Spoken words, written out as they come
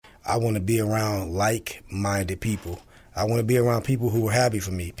I want to be around like-minded people. I want to be around people who are happy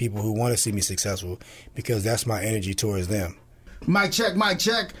for me, people who want to see me successful, because that's my energy towards them. Mic check, mic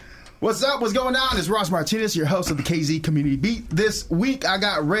check. What's up? What's going on? It's Ross Martinez, your host of the KZ Community Beat. This week, I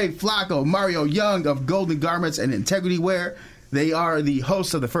got Ray Flacko, Mario Young of Golden Garments and Integrity Wear. They are the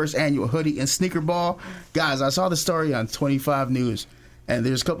hosts of the first annual Hoodie and Sneaker Ball. Guys, I saw the story on 25 News, and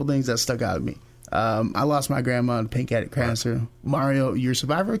there's a couple things that stuck out at me. I lost my grandma to pancreatic cancer. Mario, you're a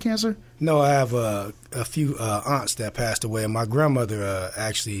survivor of cancer? No, I have a few aunts that passed away, and my grandmother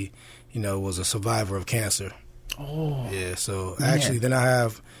actually, was a survivor of cancer. Oh. Yeah, so actually then I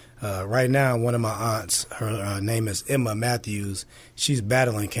have, right now, one of my aunts, her name is Emma Matthews. She's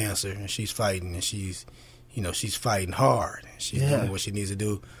battling cancer, and she's fighting, and she's fighting hard. She's doing what she needs to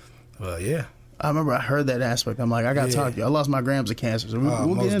do. Yeah. I remember I heard that aspect. I'm like, I got to talk to you. I lost my grams to cancer, so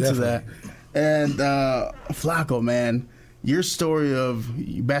we'll get into that. And Flacko, man, your story of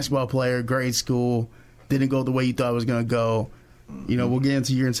basketball player, grade school, didn't go the way you thought it was going to go. We'll get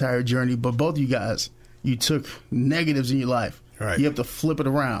into your entire journey. But both of you guys, you took negatives in your life. Right. You have to flip it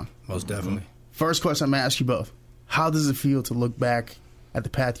around. Most definitely. First question I'm going to ask you both. How does it feel to look back at the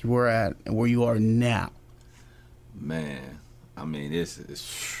path you were at and where you are now? Man, I mean, it's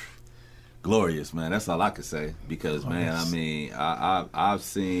glorious, man. That's all I could say. Because, man, I mean, I've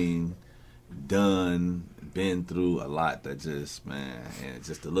seen, done, been through a lot that just, man, and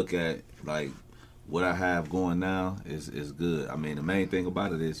just to look at, like, what I have going now is good. I mean, the main thing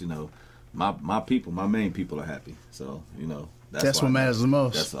about it is, my people, my main people are happy. So, that's what matters the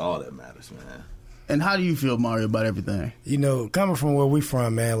most. That's all that matters, man. And how do you feel, Mario, about everything? Coming from where we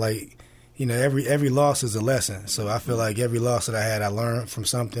from, man, like, every loss is a lesson. So I feel like every loss that I had, I learned from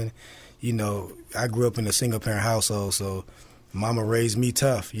something. I grew up in a single-parent household, so mama raised me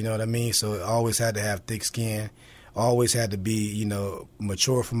tough, you know what I mean? So I always had to have thick skin, always had to be,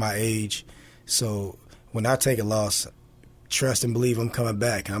 mature for my age. So when I take a loss, trust and believe I'm coming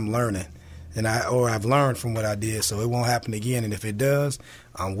back. I'm learning. And I've learned from what I did, so it won't happen again. And if it does,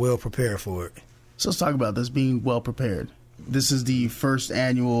 I'm well prepared for it. So let's talk about this, being well prepared. This is the first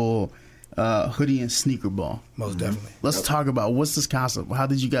annual Hoodie and Sneaker Ball. Most definitely. Let's talk about, what's this concept? How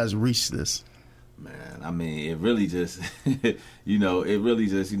did you guys reach this? Man, I mean, it really just, because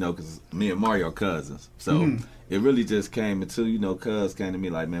me and Mario are cousins. So it really just came into, cuz came to me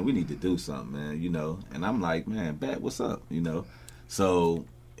like, man, we need to do something, man, And I'm like, man, Bet, what's up, So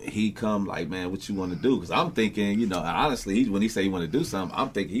he come like, man, what you want to do? Because I'm thinking, honestly, when he said he wanted to do something,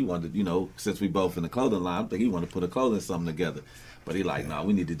 I'm thinking he wanted, since we both in the clothing line, I'm thinking he wanted to put a clothing something together. But he like, nah,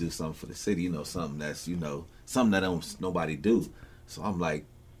 we need to do something for the city, something that's, something that don't nobody do. So I'm like,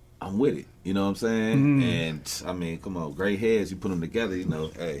 I'm with it. You know what I'm saying? And, I mean, come on, great heads, you put them together,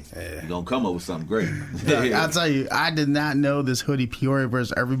 hey, you're going to come up with something great. I'll tell you, I did not know this Hoodie Peoria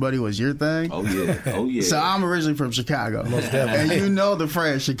versus everybody was your thing. Oh, yeah. So I'm originally from Chicago. Most definitely. And the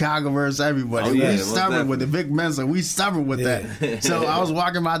phrase, Chicago versus everybody. Oh, yeah, we stubborn with it. Vic Mensa, we stubborn with that. So I was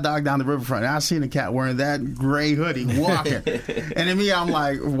walking my dog down the riverfront, and I seen a cat wearing that gray hoodie walking. And to me, I'm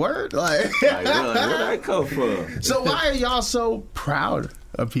like, word? Like, where'd that come from? So why are y'all so proud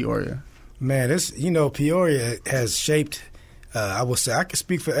of Peoria? Man, Peoria has shaped, I will say, I can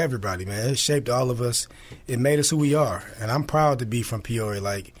speak for everybody, man. It shaped all of us. It made us who we are. And I'm proud to be from Peoria.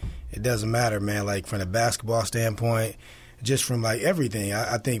 Like, it doesn't matter, man, like from the basketball standpoint, just from like everything.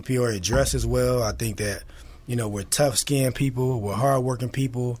 I think Peoria dresses well. I think that, we're tough-skinned people. We're hard-working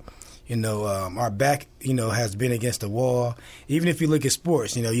people. Our back, has been against the wall. Even if you look at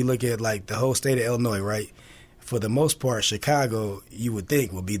sports, you look at like the whole state of Illinois, right? For the most part, Chicago, you would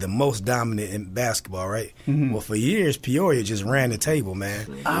think, would be the most dominant in basketball, right? Mm-hmm. Well, for years, Peoria just ran the table,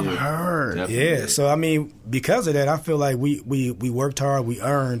 man. I've heard. Definitely. Yeah, so, I mean, because of that, I feel like we worked hard, we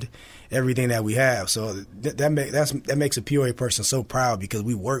earned everything that we have. So that makes a Peoria person so proud because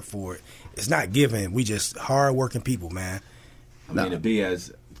we work for it. It's not given. We just hard-working people, man. I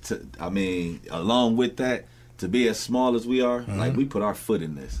mean, along with that, to be as small as we are, like, we put our foot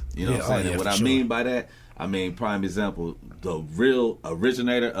in this. You know what I'm saying? And what I mean by that, prime example, the real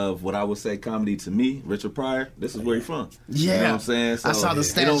originator of what I would say comedy to me, Richard Pryor, this is where he's from. Yeah. You know what I'm saying? So I saw the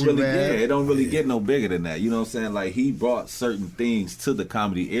statue, man. It don't really get no bigger than that. You know what I'm saying? Like, he brought certain things to the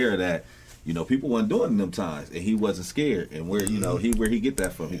comedy era that, people wasn't doing in them times, and he wasn't scared. And where he get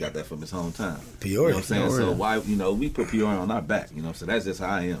that from? He got that from his hometown. Peoria. You know what I'm saying? So why, we put Peoria on our back, So that's just how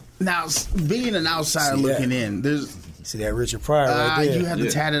I am. Now, being an outsider looking in, there's... See that Richard Pryor right there? You have to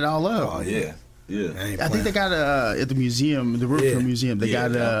tat it all up. Oh, yeah. Yeah, I think they got at the museum, the Roofer Museum. They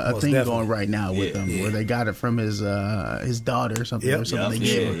got a thing going right now with them where they got it from his daughter or something. Yep. Or something they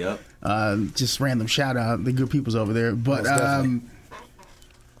gave her. Just random shout out, the good people's over there. But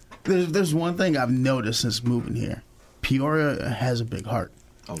There's one thing I've noticed since moving here. Peoria has a big heart.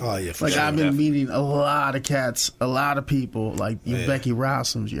 Oh yeah, for Like sure. I've been meeting a lot of cats, a lot of people, like your Becky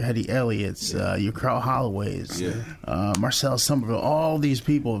Rossums, your Hetty Elliott's, your Carl Holloways, Marcel Somerville, all these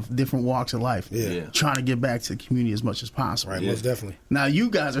people of different walks of life, trying to get back to the community as much as possible. Right, most definitely. Now you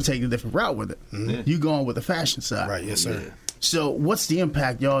guys are taking a different route with it. You going with the fashion side, Right, yes sir. So what's the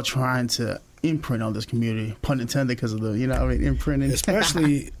impact y'all trying to imprint on this community? Pun intended, because of the imprinting,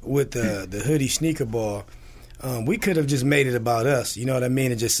 Especially with the hoodie sneaker ball. We could have just made it about us, you know what I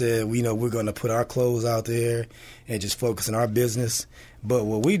mean, and just said, we're going to put our clothes out there and just focus on our business. But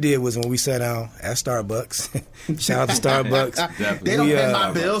what we did was when we sat down at Starbucks, shout out to Starbucks. They don't pay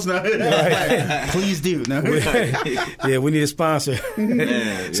my bills, no. Please do. No. Yeah, we need a sponsor.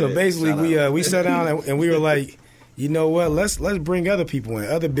 So basically, we sat down and we were like, you know what? Let's bring other people in,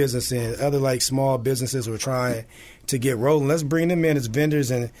 other business in, other like small businesses who are trying to get rolling. Let's bring them in as vendors,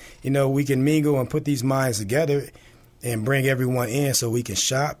 and we can mingle and put these minds together and bring everyone in so we can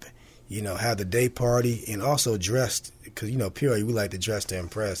shop, have the day party, and also dress, because Peoria, we like to dress to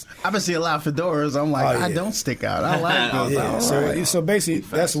impress. I've been seeing a lot of fedoras. I'm like, I don't stick out. I like those. So basically,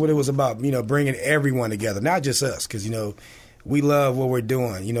 that's what it was about. Bringing everyone together, not just us, because we love what we're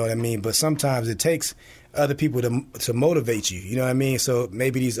doing. You know what I mean? But sometimes it takes other people to motivate you. You know what I mean? So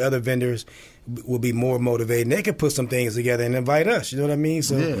maybe these other vendors will be more motivated, and they can put some things together and invite us. You know what I mean?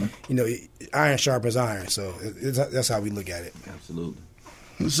 So iron sharpens iron. So that's how we look at it. Absolutely.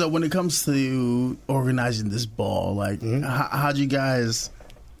 So when it comes to organizing this ball, like how'd you guys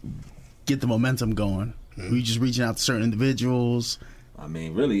get the momentum going? Were you just reaching out to certain individuals? I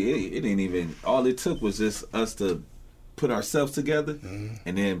mean, really, it didn't even. All it took was just us to put ourselves together,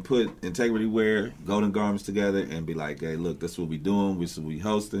 and then put Integrity Wear, Golden Garments together, and be like, hey, look, that's what we doing. This is what we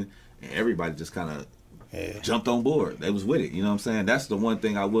hosting, and everybody just kind of jumped on board. They was with it. You know what I'm saying? That's the one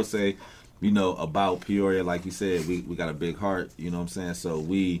thing I will say, about Peoria. Like you said, we got a big heart. You know what I'm saying? So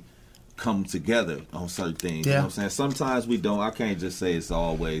we come together on certain things. You know what I'm saying? Sometimes we don't. I can't just say it's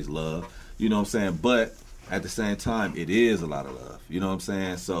always love. You know what I'm saying? But at the same time, it is a lot of love. You know what I'm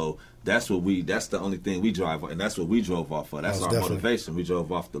saying? So that's the only thing we drive on, and that's what we drove off of. That's Most our definitely. motivation. We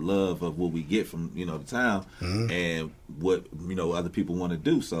drove off the love of what we get from, the town, and what, other people want to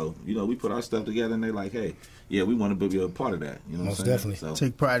do. So, we put our stuff together, and they're like, hey, yeah, we want to be a part of that. You know Most what I'm saying? definitely. So,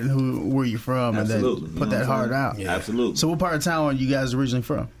 Take pride in where you're from, absolutely. and then put that heart out. Yeah. Absolutely. So what part of town are you guys originally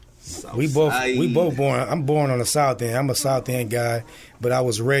from? We both born. I'm born on the South End. I'm a South End guy, but I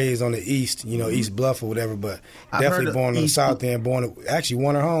was raised on the East, East Bluff or whatever. But definitely born on the South End. Actually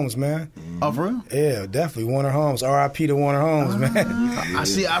Warner Homes, man. Oh, for real? Yeah, definitely Warner Homes. R.I.P. to Warner Homes, man. I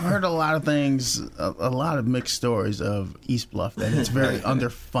see. I've heard a lot of things, a lot of mixed stories of East Bluff, that it's very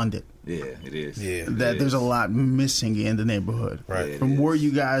underfunded. Yeah, it is. Yeah, that there's a lot missing in the neighborhood. Right. From where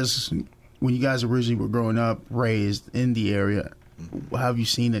you guys, when you guys originally were growing up, raised in the area, how have you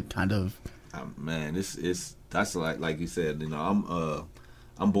seen it kind of? Man, that's like you said.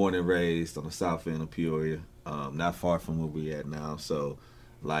 I'm born and raised on the south end of Peoria, not far from where we at now. So,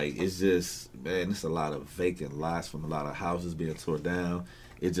 it's just, man, it's a lot of vacant lots from a lot of houses being torn down.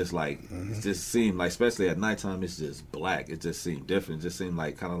 It just it just seemed like, especially at nighttime, it's just black. It just seemed different. It just seemed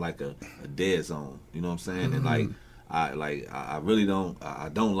like kind of like a dead zone. You know what I'm saying? And I really don't. I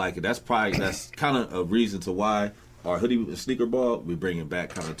don't like it. That's kind of a reason to why our hoodie sneaker ball, we bring it back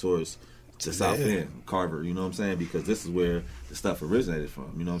kind of towards to South End, Carver, you know what I'm saying? Because this is where the stuff originated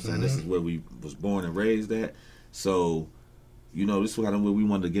from, you know what I'm saying? This is where we was born and raised at. So, this is kind of where we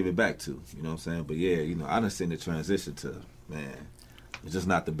wanted to give it back to, you know what I'm saying? But yeah, I done seen the transition to, man, it's just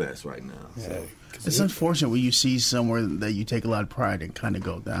not the best right now. Yeah. So It's unfortunate when you see somewhere that you take a lot of pride and kind of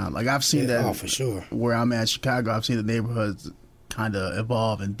go down. Like I've seen that. Oh, for sure. Where I'm at, Chicago, I've seen the neighborhoods kind of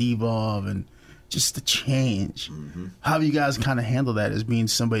evolve and devolve and just the change. How have you guys kind of handle that as being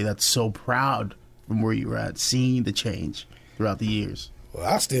somebody that's so proud from where you're at, seeing the change throughout the years? Well,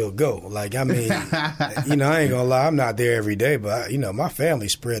 I still go. I mean, I ain't gonna lie, I'm not there every day, but my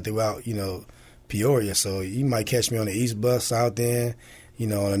family's spread throughout, Peoria. So you might catch me on the East Bus, South End,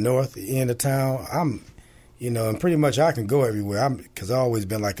 on the north end of town. I'm, and pretty much I can go everywhere. Because I've always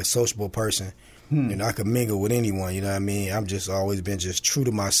been like a sociable person. I can mingle with anyone. You know what I mean? I've just always been just true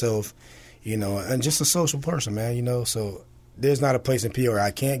to myself. And just a social person, man, so there's not a place in Peoria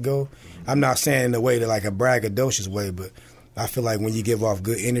I can't go. I'm not saying in a way that like a braggadocious way, but I feel like when you give off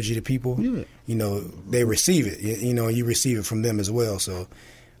good energy to people, they receive it, and you receive it from them as well. So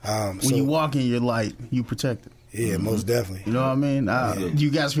when you walk in your light, you protect it. Yeah, most definitely. You know what I mean? Do you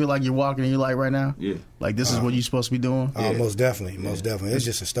guys feel like you're walking in your light right now? Yeah. Like this is what you're supposed to be doing? Most definitely, most definitely. It's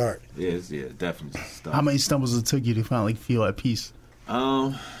just a start. Yeah, definitely just a start. How many stumbles it took you to finally feel at peace?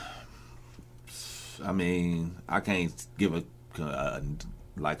 I mean, I can't give a I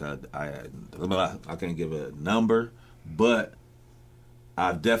can't give a number, but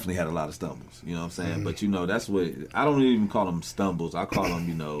I've definitely had a lot of stumbles. You know what I'm saying? But that's what I don't even call them stumbles. I call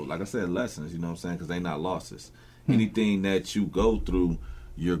them, like I said, lessons. You know what I'm saying? Because they're not losses. Anything that you go through,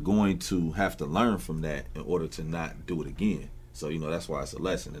 you're going to have to learn from that in order to not do it again. So that's why it's a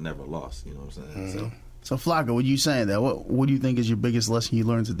lesson and never a loss. You know what I'm saying? So Flacko, what you saying that? What do you think is your biggest lesson you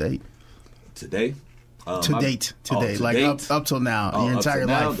learned to date? Today? To date, up till now, your entire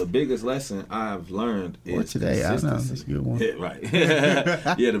life. The biggest lesson I've learned is today. I know consistency. that's a good one. Yeah,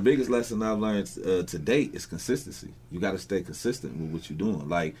 right. Yeah, the biggest lesson I've learned to date is consistency. You got to stay consistent with what you're doing.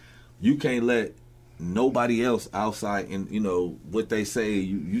 Like, you can't let nobody else outside and what they say.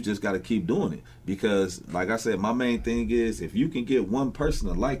 You just got to keep doing it, because like I said, my main thing is if you can get one person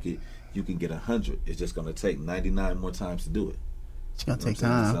to like it, you can get 100. It's just going to take 99 more times to do it. It's gonna take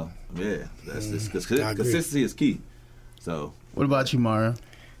time. So, yeah, that's just consistency is key. So, what about you, Mario?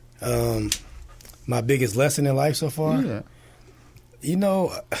 My biggest lesson in life so far? Yeah.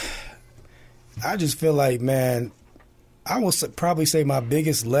 I just feel like, man, I would probably say my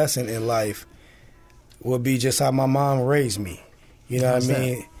biggest lesson in life would be just how my mom raised me. You know what I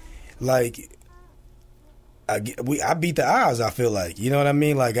mean? Like, I beat the odds, I feel like. You know what I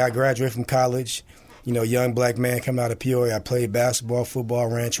mean? Like, I graduated from college. Young black man coming out of Peoria. I played basketball, football,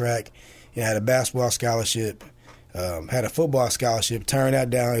 ran track. Had a basketball scholarship, had a football scholarship, turned that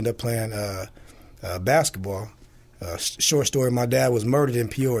down, ended up playing basketball. Short story, my dad was murdered in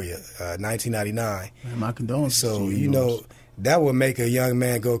Peoria, 1999. Man, my condolences. So, that would make a young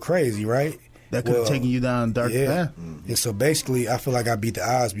man go crazy, right? That could have taken you down a dark path. And so basically, I feel like I beat the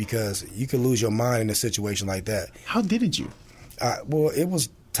odds because you could lose your mind in a situation like that. How did you? Well, it was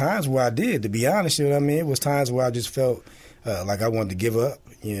times where I did, to be honest. You know what I mean? It was times where I just felt like I wanted to give up.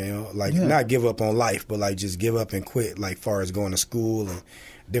 Not give up on life, but like just give up and quit. Like far as going to school and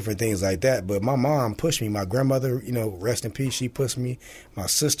different things like that. But my mom pushed me. My grandmother, rest in peace, she pushed me. My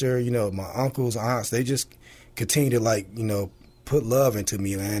sister, my uncles, aunts, they just continue to put love into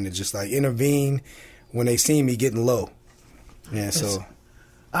me, man, and just like intervene when they see me getting low. Yeah, so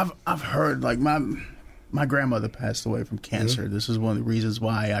I've heard like my grandmother passed away from cancer. This is one of the reasons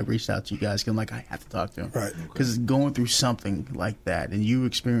why I reached out to you guys. Cause I have to talk to him. Right. Because going through something like that and you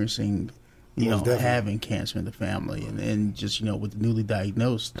experiencing, having cancer in the family and just, with the newly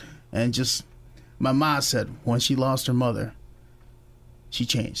diagnosed. And just, my mom said when she lost her mother, she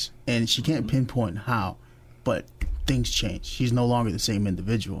changed. And she can't pinpoint how, but things changed. She's no longer the same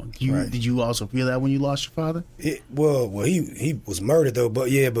individual. Did you also feel that when you lost your father? Well, he was murdered though, but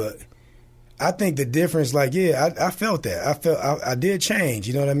I think the difference, I felt that. I did change,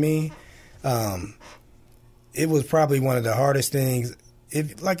 you know what I mean? It was probably one of the hardest things.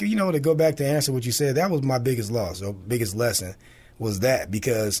 To go back to answer what you said, that was my biggest loss or biggest lesson was that,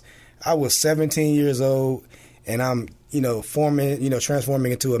 because I was 17 years old and I'm,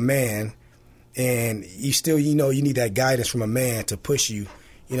 transforming into a man, and you still, you need that guidance from a man to push you,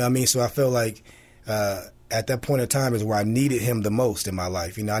 you know what I mean? So I felt like, at that point in time is where I needed him the most in my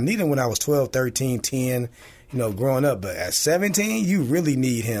life. I needed him when I was 12, 13, 10, growing up. But at 17, you really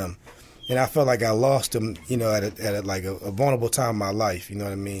need him. And I felt like I lost him, at a vulnerable time in my life. You know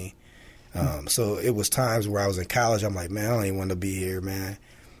what I mean? So it was times where I was in college. I'm like, man, I don't even want to be here, man.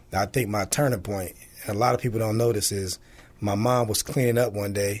 I think my turning point, and a lot of people don't know this, is my mom was cleaning up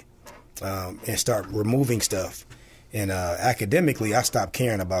one day and start removing stuff. And academically, I stopped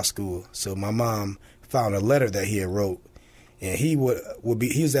caring about school. So my mom found a letter that he had wrote, and he was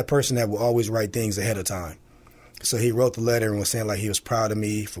that person that would always write things ahead of time. So he wrote the letter and was saying like he was proud of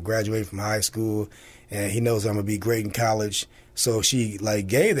me for graduating from high school, and he knows I'm gonna be great in college. So she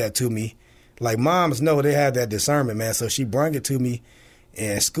gave that to me. Like moms know, they have that discernment, man. So she brought it to me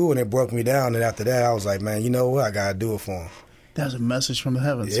in school, and it broke me down. And after that, I was like, man, you know what? I gotta do it for him. That was a message from the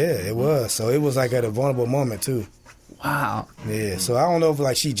heavens. Yeah, it was. So it was at a vulnerable moment too. Wow. Yeah. So I don't know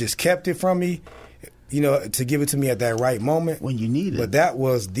if she just kept it from me, to give it to me at that right moment. When you need it. But that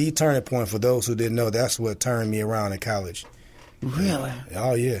was the turning point for those who didn't know. That's what turned me around in college. Really?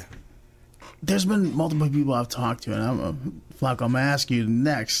 Oh, yeah. There's been multiple people I've talked to, and Flacko, I'm going to ask you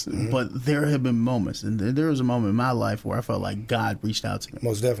next, but there have been moments, and there was a moment in my life where I felt like God reached out to me.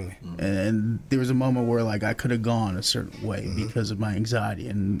 Most definitely. And there was a moment where I could have gone a certain way because of my anxiety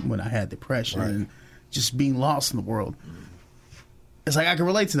and when I had depression and just being lost in the world. It's I can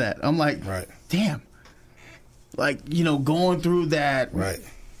relate to that. I'm like, damn. Going through that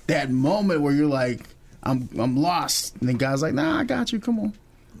that moment where you're like, I'm lost. And then God's like, nah, I got you. Come on.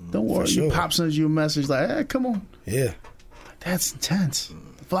 Don't worry. Sure. He pops into you a message like, hey, come on. Yeah. That's intense.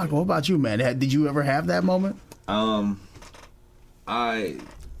 Flacko, what about you, man? Did you ever have that moment? To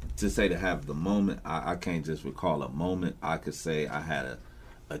say to have the moment, I can't just recall a moment. I could say I had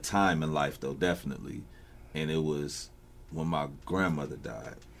a time in life, though, definitely. And it was when my grandmother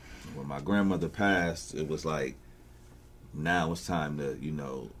died. When my grandmother passed, it was like, now it's time to,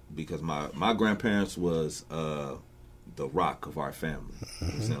 because my grandparents was the rock of our family.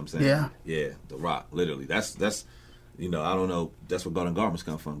 You see what I'm saying? Yeah. Yeah, the rock, literally. That's I don't know, that's where Golden Garments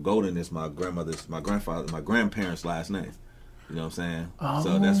come from. Golden is my grandparents' last name. You know what I'm saying? Oh.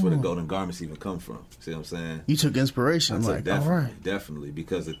 So that's where the Golden Garments even come from. See what I'm saying? You took inspiration. Definitely.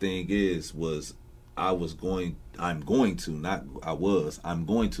 Because the thing I'm going to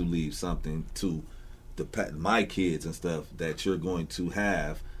leave something to my kids and stuff that you're going to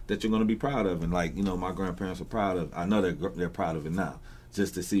have, that you're going to be proud of. And like, my grandparents are proud of, I know they're proud of it now,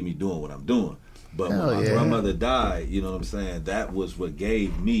 just to see me doing what I'm doing. But when my grandmother died, you know what I'm saying, that was what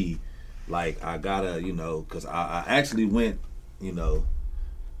gave me, like, I gotta, because I actually went, the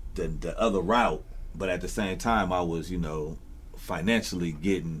other route, but at the same time I was, financially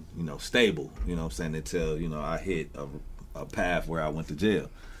getting, stable, you know what I'm saying, until, I hit a path where I went to jail.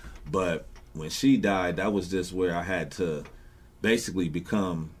 But when she died, that was just where I had to basically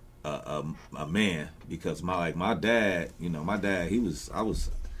become a man, because my dad, he was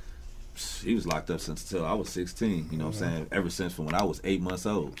locked up until I was 16, you know what I'm saying, ever since from when I was 8 months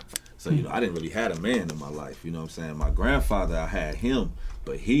old. So, I didn't really have a man in my life, you know what I'm saying. My grandfather, I had him,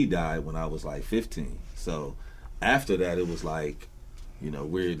 but he died when I was like 15. So after that, it was like,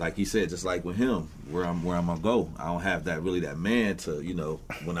 weird, like he said, just like with him, where I'm gonna go. I don't have that man to,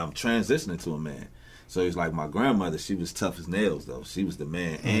 when I'm transitioning to a man. So it's like my grandmother, she was tough as nails though. She was the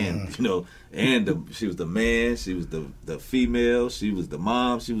man, and she was the man, she was the female, she was the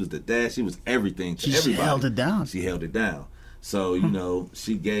mom, she was the dad, she was everything to everybody. She held it down. She held it down. So,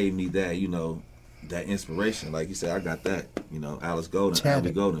 she gave me that, that inspiration. Like you said, I got that, Alice Golden, Abby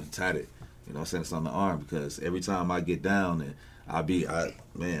Golden, tatted. You know what I'm saying? It's on the arm, because every time I get down and I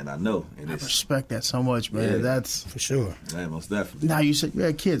know. And I respect that so much, man. Yeah, that's for sure. Yeah, most definitely. Now, you said you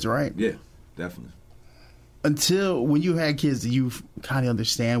had kids, right? Yeah, definitely. Until when you had kids, did you kind of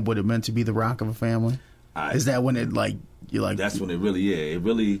understand what it meant to be the rock of a family? Is that when it you're like? That's when it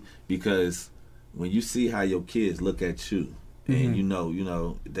really, because when you see how your kids look at you, and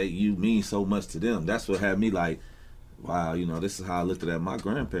you mean so much to them. That's what had me like, wow, this is how I looked at my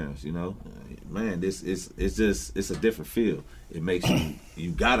grandparents. Man, it's a different feel. It makes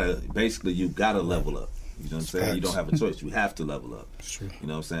you gotta level up. You know what I'm saying? You don't have a choice. You have to level up. True. You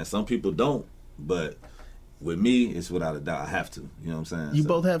know what I'm saying? Some people don't, but with me, it's without a doubt. I have to. You know what I'm saying? You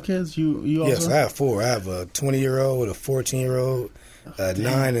both have kids? You also? Yes, I have 4. I have a 20-year-old, a 14-year-old,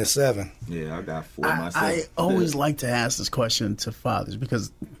 9 and 7. Yeah, I got 4 myself. I always like to ask this question to fathers,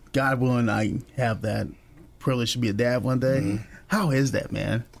 because God willing, I have that privilege to be a dad one day. Mm-hmm. How is that,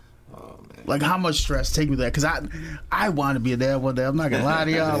 man? Oh, man. Like, how much stress take me there? Because I want to be a dad one day. I'm not going to lie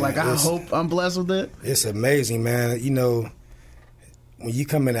to y'all. Like, I hope I'm blessed with it. It's amazing, man. When you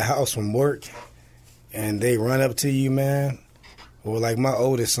come in the house from work and they run up to you, man, or like my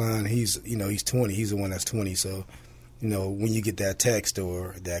oldest son, he's 20. He's the one that's 20. So, when you get that text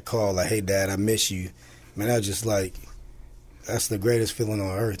or that call, like, hey, Dad, I miss you, man, that's just like, that's the greatest feeling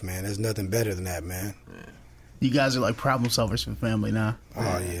on earth, man. There's nothing better than that, man. Yeah. You guys are like problem solvers for family now.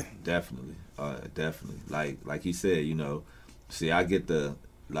 Oh, yeah. Definitely. Definitely. Like he said, see, I get the,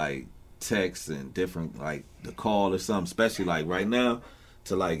 like, texts and different, like, the call or something, especially, like, right now,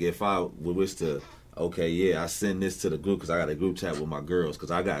 to, like, if I would wish to, okay, yeah, I send this to the group, because I got a group chat with my girls,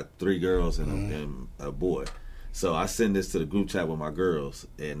 because I got 3 girls and a boy. So I send this to the group chat with my girls,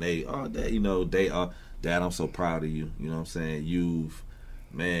 and they are, Dad, I'm so proud of you. You know what I'm saying? You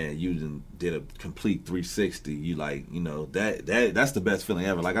did a complete 360. You that's the best feeling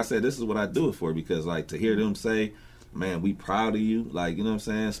ever. Like I said, this is what I do it for, because like to hear them say, man, we proud of you. Like, you know what I'm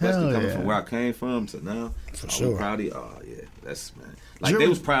saying? Especially coming from where I came from to now. For sure. We proud of you. Oh yeah, that's, man. Like they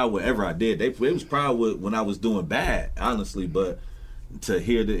was proud whatever I did. They was proud when I was doing bad, honestly, but to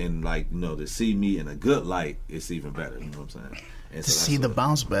hear that and to see me in a good light, it's even better. You know what I'm saying? And to see the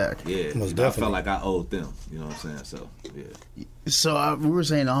bounce back. Yeah, I felt like I owed them. You know what I'm saying? So yeah. So we were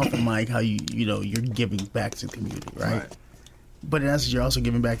saying off the mic how you're giving back to the community, right? But in essence, you're also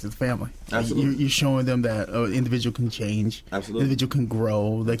giving back to the family. Absolutely. You're showing them that an individual can change. Absolutely. Individual can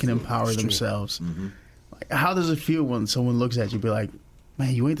grow. They can empower themselves. Mm-hmm. Like, how does it feel when someone looks at you and be like,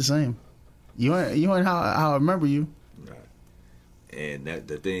 man, you ain't the same. You ain't how I remember you. Right. And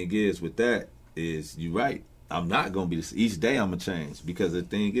the thing is with that is, you're right. I'm not going to be each day I'm going to change, because the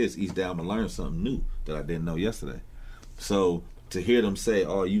thing is, each day I'm going to learn something new that I didn't know yesterday. So to hear them say,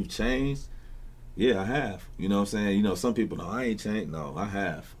 "Oh, you've changed." Yeah, I have. You know what I'm saying? You know, some people know I ain't changed. No, I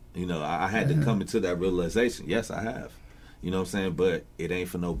have. You know, I had to come into that realization. Yes, I have. You know what I'm saying? But it ain't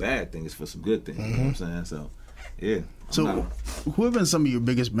for no bad thing. It's for some good things. You know what I'm saying? So, yeah. So, who have been some of your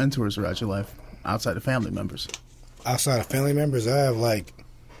biggest mentors throughout your life, outside of family members? Outside of family members, I have like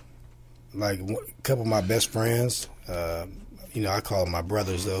a couple of my best friends. You know, I call them my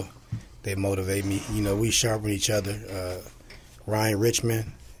brothers, though. They motivate me. You know, we sharpen each other. Ryan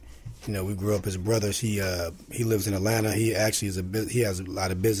Richmond. You know, we grew up as brothers. He lives in Atlanta. He actually he has a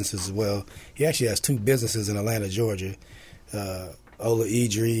lot of businesses as well. He actually has 2 businesses in Atlanta, Georgia. Ola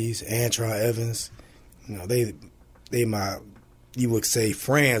Idris, Antron Evans. You know, they my, you would say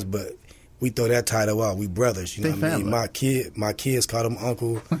friends, but we throw that title out. We brothers. You know what I mean? My kids call him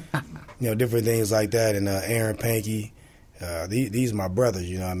uncle. You know, different things like that. And Aaron Pankey. These are my brothers.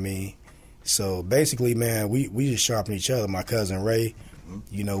 You know what I mean? So basically, man, we just sharpen each other. My cousin Ray.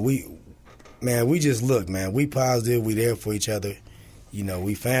 You know, we just look, man. We positive. We there for each other. You know,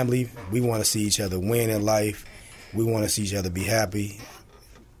 we family. We want to see each other win in life. We want to see each other be happy.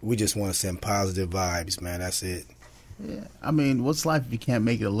 We just want to send positive vibes, man. That's it. Yeah. I mean, what's life if you can't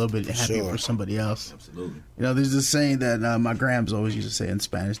make it a little bit happier for somebody else? Absolutely. You know, there's this saying that my grams always used to say in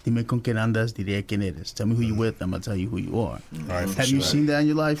Spanish, Dime con quien andas, diré quién eres. Tell me who you with, I'm going to tell you who you are. Right, have you seen that in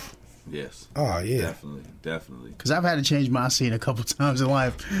your life? Yes. Oh, yeah. Definitely. Because I've had to change my scene a couple times in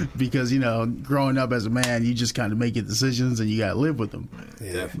life because, you know, growing up as a man, you just kind of make your decisions and you got to live with them.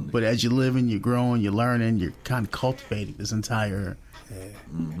 Yeah. Definitely. But as you're living, you're growing, you're learning, you're kind of cultivating this entire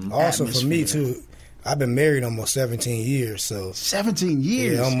Also, atmosphere. for me, too, I've been married almost 17 years. So 17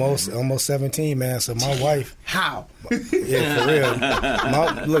 years? Yeah, almost 17, man. So my wife. How?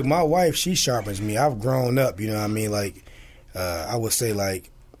 Yeah, for real. My wife, she sharpens me. I've grown up, you know what I mean? Like, I would say, like,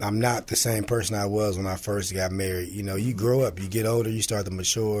 I'm not the same person I was when I first got married. You know, you grow up, you get older, you start to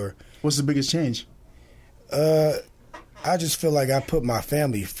mature. What's the biggest change? I just feel like I put my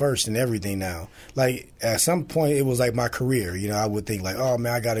family first in everything now. Like, at some point, it was like my career. You know, I would think like, oh,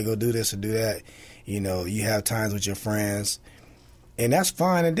 man, I got to go do this or do that. You know, you have times with your friends. And that's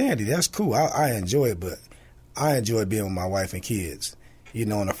fine and dandy. That's cool. I enjoy it, but I enjoy being with my wife and kids. You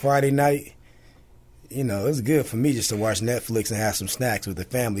know, on a Friday night, you know, it's good for me just to watch Netflix and have some snacks with the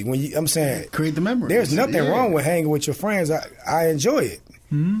family. I'm saying, create the memories. There's nothing wrong with hanging with your friends. I enjoy it,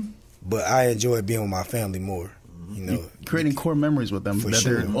 but I enjoy being with my family more. You know, creating core memories with them that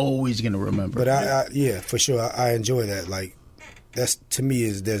they're always going to remember. But yeah, for sure, I enjoy that. Like, that's to me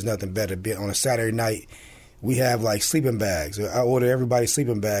there's nothing better. On a Saturday night, we have like sleeping bags. I order everybody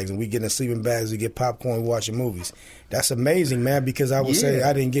sleeping bags, and we get in the sleeping bags. We get popcorn, watching movies. That's amazing, man. Because I would say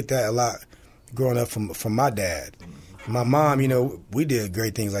I didn't get that a lot growing up from my dad. My mom, you know, we did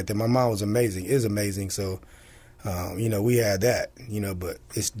great things like that. My mom was amazing, is amazing. So, you know, we had that, you know, but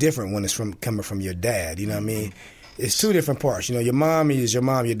it's different when it's coming from your dad, you know what I mean? It's 2 different parts. You know, your mom is your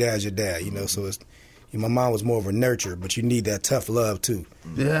mom, your dad's your dad, you know, so it's, my mom was more of a nurturer, but you need that tough love, too.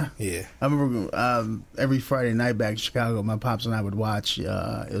 Yeah. Yeah. I remember every Friday night back in Chicago, my pops and I would watch,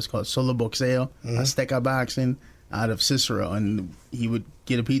 it was called Solo Boxeo, Azteca Boxing, out of Cicero, and he would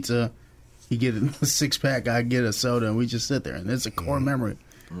get a pizza. He get a 6-pack, I get a soda, and we just sit there, and it's a core memory.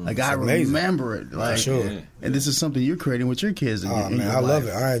 Like I remember it, like, sure. And this is something you're creating with your kids. Oh man, I love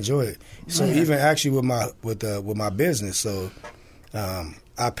it. I enjoy it. So even actually with my business, so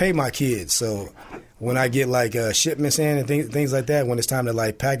I pay my kids. So when I get like shipments in and things like that, when it's time to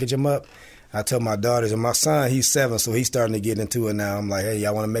like package them up, I tell my daughters and my son. He's 7, so he's starting to get into it now. I'm like, hey,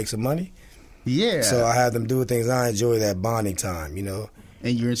 y'all want to make some money? Yeah. So I have them do things. I enjoy that bonding time, you know.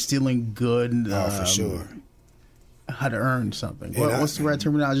 And you're instilling good. For sure. How to earn something. What's the right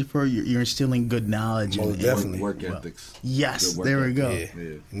terminology for it? You're instilling good knowledge. Most definitely. Work ethics. Yes, there we go.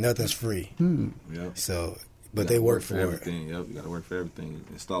 Yeah. Nothing's free. Yep. So, but they work for everything. Yep, you got to work for everything.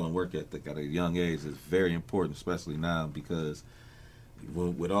 Installing work ethic at a young age is very important, especially now because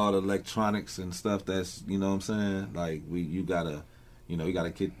with all the electronics and stuff that's, you know what I'm saying, like you gotta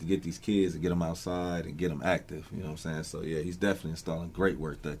get these kids and get them outside and get them active, you know what I'm saying. So yeah, he's definitely installing great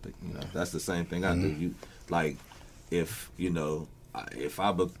work ethic. You know, that's the same thing I do. You like if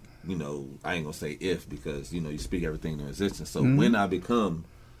I ain't gonna say if because you speak everything into existence. So when I become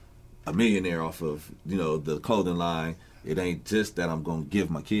a millionaire off of the clothing line, it ain't just that I'm gonna give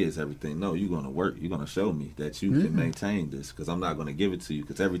my kids everything. No, you're gonna work. You're gonna show me that you can maintain this because I'm not gonna give it to you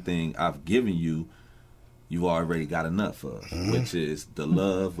because everything I've given you, you already got enough of, which is the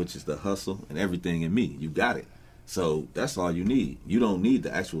love, which is the hustle, and everything in me. You got it. So that's all you need. You don't need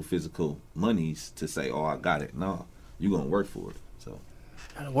the actual physical monies to say, oh, I got it. No, you're going to work for it. So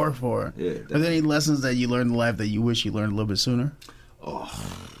Gotta work for it. Yeah, Are there any lessons that you learned in life that you wish you learned a little bit sooner?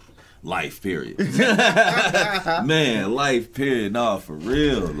 Life, period. Man, life, period. No, for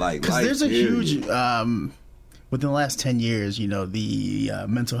real. Like, life, there's a period. huge, within the last 10 years, you know, the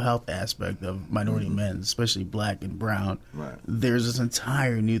mental health aspect of minority men, especially black and brown. Right. There's this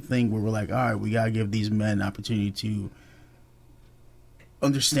entire new thing where we're like, all right, we got to give these men an opportunity to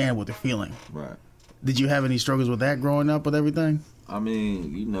understand what they're feeling. Right. Did you have any struggles with that growing up with everything? I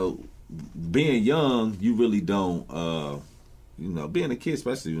mean, you know, being young, you really don't, you know, being a kid,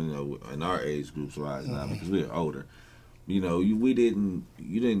 especially, you know, in our age groups right now, because we're older, you know, you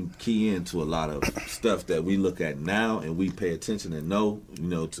didn't key into a lot of stuff that we look at now and we pay attention and know, you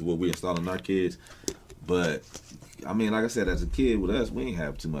know, to what we're installing our kids. But, I mean, like I said, as a kid with us, we ain't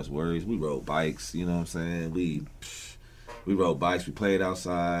have too much worries. We rode bikes, you know what I'm saying? We rode bikes, we played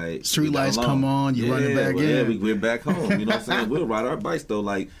outside. Street lights come on, you running back in. Yeah, we went back home, you know what I'm saying? We'll ride our bikes, though.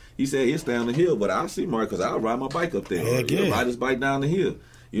 Like, he said he'll stay on the hill, but I'll see Mark because I'll ride my bike up there. Heck He'll yeah. ride his bike down the hill.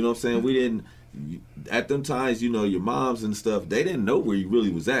 You know what I'm saying? We didn't, at them times, you know, your moms and stuff, they didn't know where you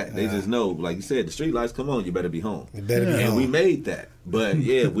really was at. They just know, like you said, the street lights come on, you better be home. You better be And home. we made that. But,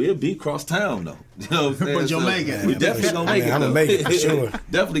 yeah, we'll be cross town, though. You know what I'm saying? But you'll make it. We definitely going to make it, I'm though. going to make it for sure.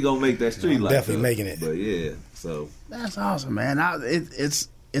 Definitely going to make that street light. Definitely though. making it. But, yeah, so. That's awesome, man.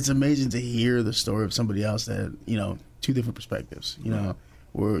 It's amazing to hear the story of somebody else that, you know, two different perspectives, you know,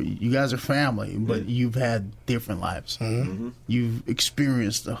 where you guys are family, but you've had different lives. You've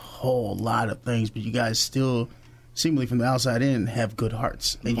experienced a whole lot of things, but you guys still, seemingly from the outside in, have good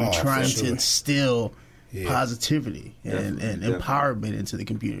hearts. And you're trying to instill positivity and empowerment into the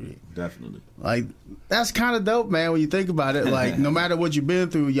community. Definitely. Like, that's kind of dope, man, when you think about it. Like, no matter what you've been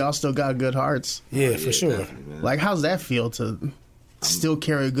through, y'all still got good hearts. Yeah, for sure. Man. Like, how's that feel to still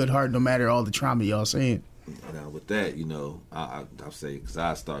carry a good heart no matter all the trauma y'all seen? Now with that, you know, I'll say, because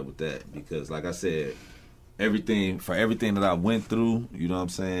I start with that, because like I said, everything that I went through, you know what I'm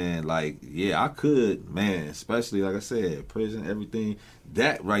saying, like, yeah, I could, man, especially like I said, prison, everything,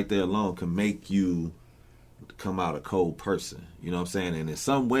 that right there alone can make you come out a cold person, you know what I'm saying? And in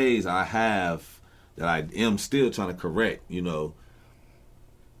some ways I have that I am still trying to correct, you know,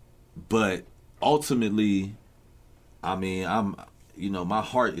 but ultimately, I mean, you know, my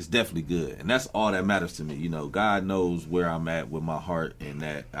heart is definitely good, and that's all that matters to me. You know, God knows where I'm at with my heart, and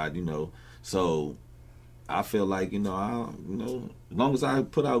that you know, so I feel like, you know, as long as I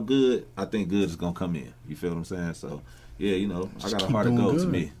put out good, I think good is gonna come in. You feel what I'm saying? So yeah, you know, I got a heart of gold to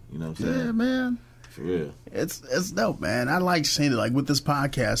me. You know what I'm saying? Yeah, man. For real. It's dope, man. I like saying it. Like, with this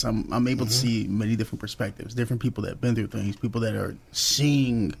podcast, I'm able to see many different perspectives, different people that have been through things, people that are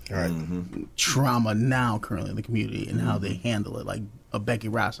seeing trauma now currently in the community and how they handle it. Like Becky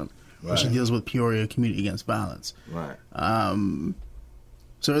Rossum, where she deals with Peoria Community Against Violence. Right.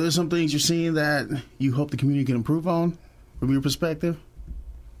 So are there some things you're seeing that you hope the community can improve on from your perspective?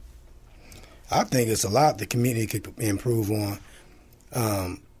 I think it's a lot the community could improve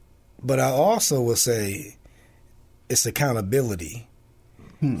on. But I also will say it's accountability.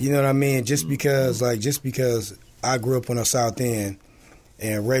 You know what I mean? Just because I grew up on the South End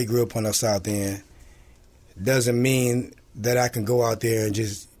and Ray grew up on the South End doesn't mean that I can go out there and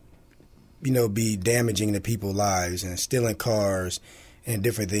just, you know, be damaging to people's lives and stealing cars and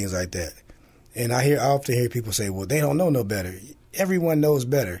different things like that. And I often hear people say, well, they don't know no better. Everyone knows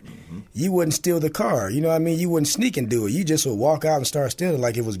better. You wouldn't steal the car. You know what I mean? You wouldn't sneak and do it. You just would walk out and start stealing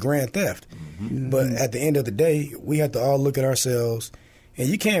like it was grand theft. But at the end of the day, we have to all look at ourselves. And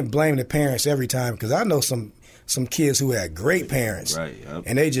you can't blame the parents every time, because I know some kids who had great parents. Right. Yep.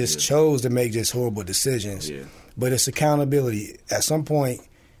 And they just chose to make just horrible decisions. Yeah. But it's accountability. At some point,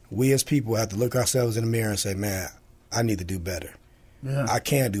 we as people have to look ourselves in the mirror and say, man, I need to do better. Yeah. I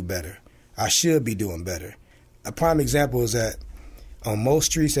can do better. I should be doing better. A prime example is that on most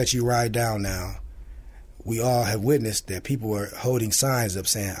streets that you ride down now, we all have witnessed that people are holding signs up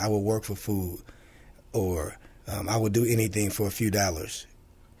saying, I will work for food, or I will do anything for a few dollars.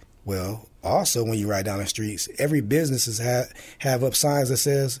 Well, also when you ride down the streets, every business have up signs that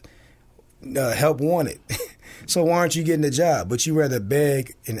says, help wanted. So why aren't you getting a job? But you rather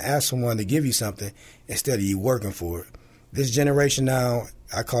beg and ask someone to give you something instead of you working for it. This generation now,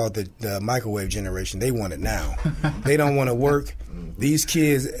 I call it the microwave generation. They want it now. They don't want to work. These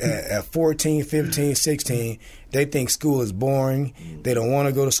kids at 14, 15, 16, they think school is boring. They don't want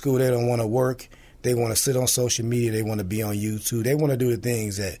to go to school. They don't want to work. They want to sit on social media. They want to be on YouTube. They want to do the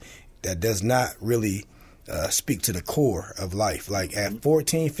things that does not really speak to the core of life. Like at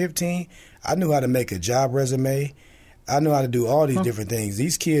 14, 15, I knew how to make a job resume. I knew how to do all these different things.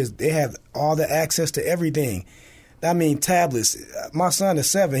 These kids, they have all the access to everything. tablets. My son is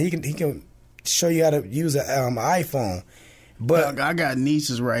 7. He can show you how to use an iPhone. But I got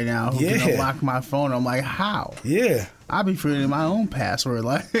nieces right now who can unlock my phone. I'm like, how? Yeah. I be creating my own password.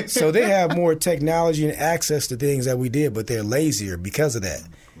 Like, so they have more technology and access to things that we did, but they're lazier because of that.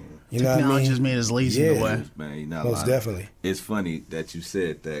 You know what I mean? Technology just made us lazy in a way. Man, you're not Most lying. definitely. It's funny that you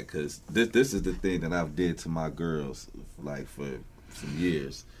said that because this is the thing that I've did to my girls like for some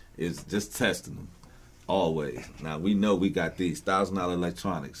years is just testing them always. Now we know we got these $1,000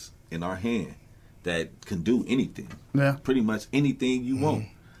 electronics in our hand that can do anything. Yeah, pretty much anything you want.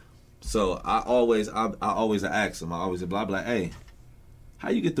 So I always ask them. I always blah blah. Hey, how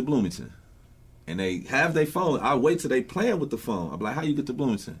you get to Bloomington? And they have their phone. I wait till they playing with the phone. I'm like, how you get to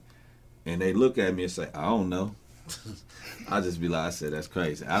Bloomington? And they look at me and say, I don't know. I just be like, I said, that's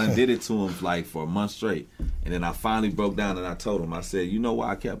crazy. I done did it to them like for a month straight. And then I finally broke down and I told them, I said, you know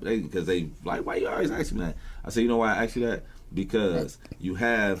why I kept, because they like, why you always ask me that? I said, you know why I asked you that? Because you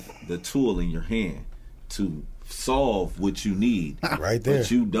have the tool in your hand to solve what you need right there,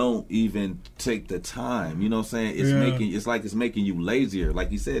 but you don't even take the time. You know what I'm saying? It's making you lazier.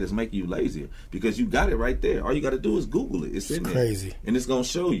 Like you said, it's making you lazier because you got it right there. All you got to do is Google it. It's in there, crazy, and it's gonna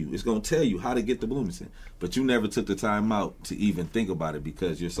show you. It's gonna tell you how to get to Bloomington. But you never took the time out to even think about it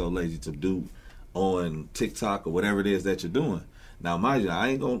because you're so lazy to do on TikTok or whatever it is that you're doing. Now, mind you, I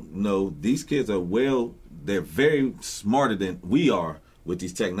ain't gonna know these kids are they're very smarter than we are with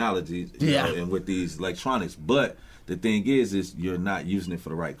these technologies, you know, and with these electronics. But the thing is you're not using it for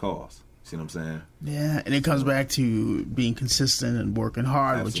the right cause. See what I'm saying? Yeah, and it comes back to being consistent and working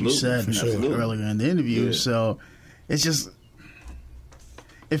hard, Absolutely, what you said earlier in the interview. Yeah. So it's just,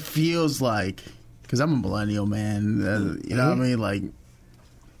 it feels like, because I'm a millennial, man, you know what I mean? Like,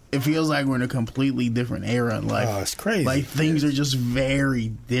 it feels like we're in a completely different era in life. Oh, it's crazy. Like, things are just very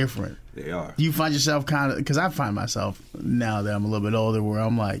different. They are. Do you find yourself kind of, because I find myself now that I'm a little bit older where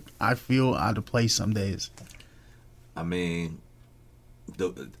I'm like, I feel out of place some days. I mean,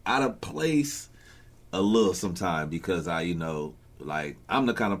 out of place a little sometimes because I'm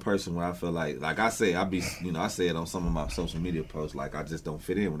the kind of person where I feel like I say, I say it on some of my social media posts, like I just don't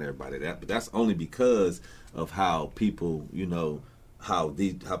fit in with everybody. But that's only because of how people, how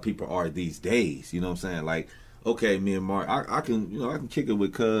people are these days. You know what I'm saying? Like, okay, me and Mark, I can kick it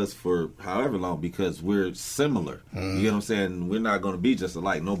with Cuz for however long because we're similar. You know what I'm saying? We're not going to be just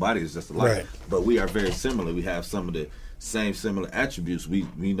alike. Nobody is just alike. Right. But we are very similar. We have some of the same similar attributes. We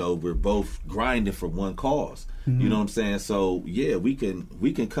we're both grinding for one cause. You know what I'm saying? So yeah, we can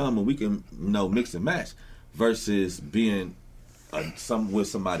come and we can mix and match versus being with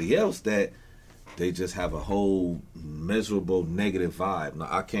somebody else that they just have a whole miserable negative vibe. No,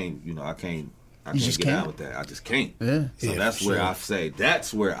 I can't get out with that. I just can't. Yeah. So that's where I say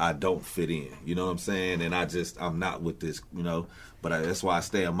that's where I don't fit in. You know what I'm saying? And I'm not with this. But that's why I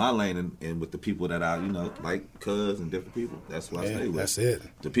stay in my lane and with the people that I like Cuz and different people. That's why I stay with. That's it.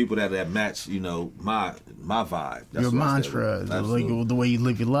 The people that match my vibe. That's your mantra, the way you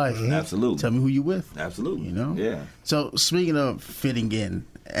live your life. Absolutely. Tell me who you with. Absolutely. Yeah. So speaking of fitting in,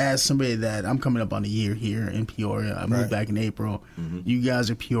 as somebody that I'm coming up on a year here in Peoria, I moved back in April. You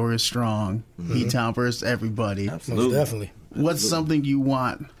guys are Peoria strong. P-Town versus everybody. Absolutely. Most definitely. What's something you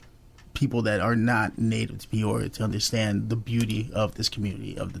want people that are not native to Peoria to understand the beauty of this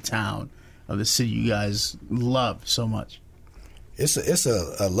community, of the town, of the city you guys love so much? It's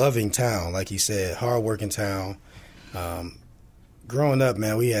a loving town, like you said, hardworking town. Growing up,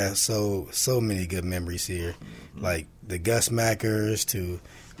 man, we had so many good memories here, like the Gus Mackers to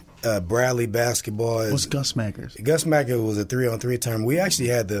Bradley basketball. What's Gus Mackers? Gus Macker was a 3-on-3 tournament. We actually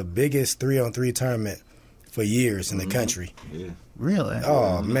had the biggest 3-on-3 tournament for years in the country. Yeah. Really?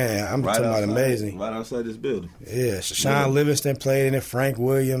 Oh, man. I'm talking about amazing. Right outside this building. Yeah. Sean Livingston played in it. Frank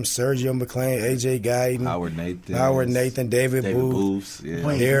Williams, Sergio McClain, A.J. Guyton. Howard Nathan. David Booth. Yeah.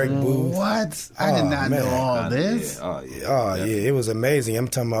 Wait, Derek Booth. What? I did not know all this. Yeah. It was amazing. I'm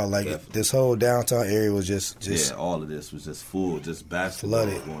talking about this whole downtown area was just yeah, all of this was just full, just basketball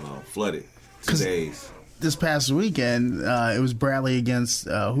going on. Flooded. 2 days. This past weekend, it was Bradley against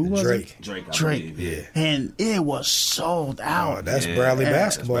who was Drake. it? Drake. Yeah. And it was sold out. Oh, that's Bradley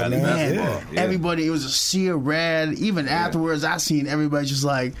basketball, Bradley man. basketball. Yeah. Everybody, it was a sea of red. Even afterwards, I seen everybody just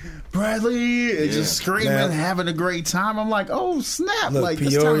like, Bradley, and just screaming, having a great time. I'm like, oh, snap. Look, like,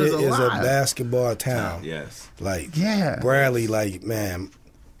 Peoria this town is a basketball town. Yes. Bradley, man.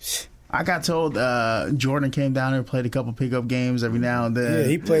 I got told Jordan came down and played a couple pickup games every now and then. Yeah,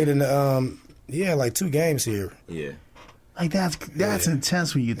 he played in the he had like 2 games here. Yeah. Like that's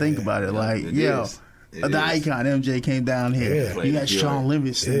intense when you think about it. Like, The icon MJ came down here. Yeah. You got Sean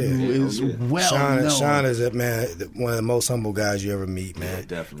Livingston, who is well known. Sean is one of the most humble guys you ever meet, man. Yeah,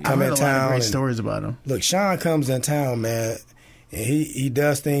 definitely. I heard a lot of great stories about him. Look, Sean comes in town, man, and he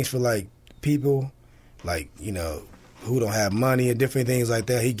does things for like people, like who don't have money and different things like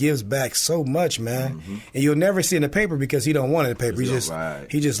that. He gives back so much, man, and you'll never see it in the paper because he don't want it in the paper.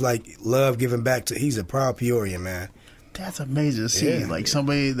 He just like love giving back to. He's a proud Peorian, man. That's amazing to see. Like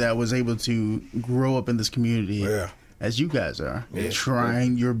somebody that was able to grow up in this community, as you guys are,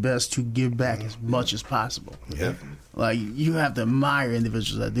 trying your best to give back as much as possible. Yeah. Like, you have to admire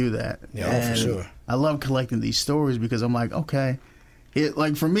individuals that do that. Yeah, for sure. I love collecting these stories because I'm like, okay.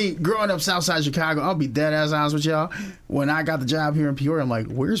 Like, for me, growing up Southside Chicago, I'll be dead ass honest with y'all. When I got the job here in Peoria, I'm like,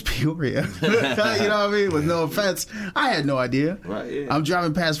 where's Peoria? You know what I mean? With no offense. I had no idea. Right, yeah. I'm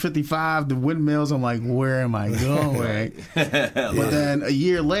driving past 55, the windmills. I'm like, where am I going? But then a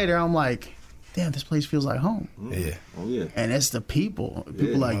year later, I'm like, damn, this place feels like home. Yeah. Oh, yeah. And it's the people.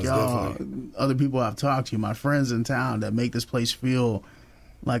 People like y'all, other people I've talked to, my friends in town that make this place feel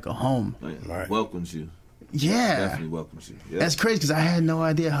like a home. Right. Welcomes you. Yeah. Definitely welcomes you. Yep. That's crazy because I had no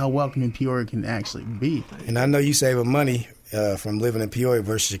idea how welcoming Peoria can actually be. And I know you saving money from living in Peoria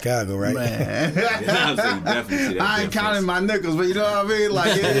versus Chicago, right? Man. I ain't counting my nickels, but you know what I mean?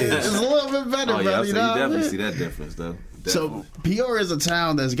 Like, it's a little bit better, brother. You know definitely see that difference, though. Definitely. So Peoria is a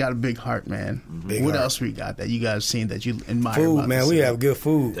town that's got a big heart, man. What else we got that you guys seen that you admire? Food, man. We have good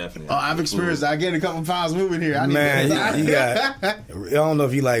food. Definitely. Oh, I've experienced that. I gained a couple pounds moving here. You got. I don't know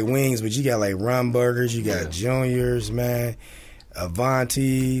if you like wings, but you got like Rum Burgers. You got Juniors, man.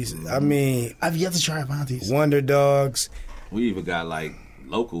 Avantis. I mean, I've yet to try Avantis. Wonder Dogs. We even got like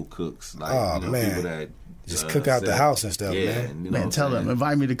local cooks, like people that just cook out the house and stuff, man. Man, tell them,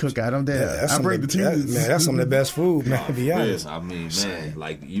 invite me to cook out. I'm dead. I break the Tuesdays. Man, that's some of the best food, man, to be honest. I mean, man,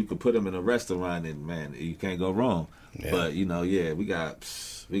 like you could put them in a restaurant and, man, you can't go wrong. Yeah. But, we got,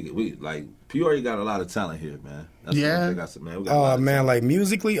 we like, Peoria got a lot of talent here, man. That's we got like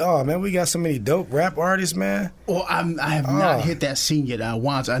musically, we got so many dope rap artists, man. Well, I have not hit that scene yet. I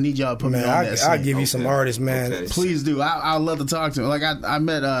need y'all to put me on that scene. I'll give you some artists, man. Okay. Please do. I'd love to talk to him. Like, I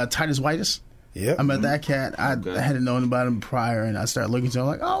met Titus Whitus. Yep. I met that cat. I hadn't known about him prior, and I started looking to him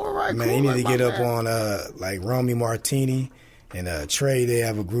like, oh, all right, man, cool. you need to get up on like Romy Martini and Trey. They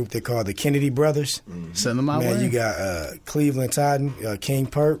have a group they call the Kennedy Brothers. Send them my way. Man, you got Cleveland Titan, King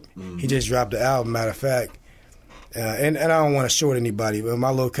Perp. He just dropped the album, matter of fact. And I don't want to short anybody, but my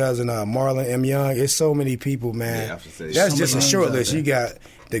little cousin Marlon M. Young. It's so many people, man. That's just a short list. You got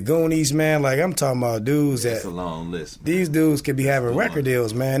the Goonies, man. Like, I'm talking about dudes It's a long list, man. These dudes could be having record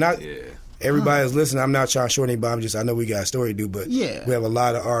deals, man. Everybody's listening. I'm not trying to short anybody. I know we got a story to do, but we have a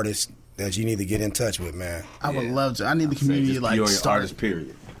lot of artists that you need to get in touch with, man. I would love to. I need the community to start. Artist,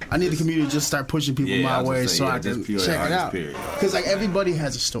 period. I need the community to just start pushing people my way so I can check it out. Because like everybody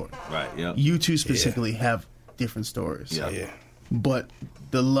has a story. Right. Yeah. You two specifically have different stories. Yeah. But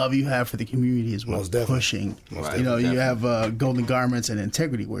the love you have for the community is what's pushing. You have Golden Garments and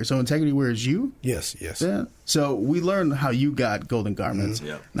Integrity Wear. So Integrity Wear is you? Yes. Yeah. So we learned how you got Golden Garments.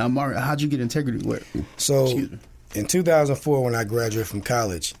 Now, Mario, how'd you get Integrity Wear? So in 2004, when I graduated from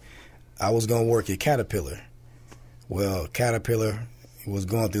college, I was going to work at Caterpillar. Well, Caterpillar was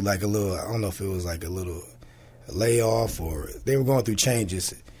going through like a little, I don't know if it was like a little layoff or they were going through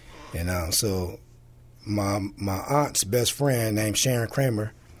changes. And so my aunt's best friend named Sharon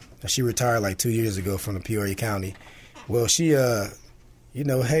Kramer, she retired like 2 years ago from the Peoria County. Well, she,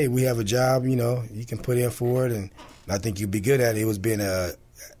 hey, we have a job, you can put in for it, and I think you'd be good at it. It was being at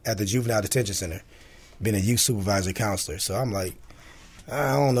the Juvenile Detention Center, being a youth supervisor counselor. So I'm like,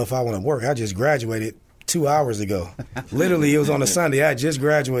 I don't know if I want to work. I just graduated 2 hours ago. Literally, it was on a Sunday. I just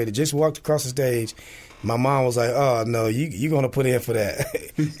graduated, just walked across the stage. My mom was like, oh, no, you're going to put in for that.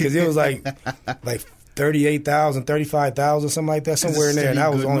 Because it was like 38,000, 35,000, something like that, somewhere in there. And I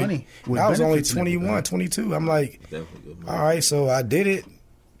was only 21, 22. I'm like, all right, so I did it.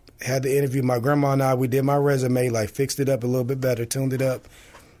 Had the interview. My grandma and we did my resume, like fixed it up a little bit better, tuned it up.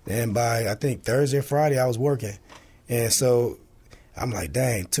 And by, I think, Thursday or Friday, I was working. And so I'm like,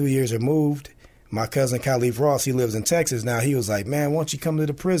 dang, 2 years removed. My cousin Khalif Ross, he lives in Texas now. He was like, man, why don't you come to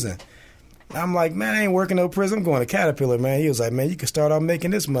the prison? I'm like, man, I ain't working no prison. I'm going to Caterpillar, man. He was like, man, you can start out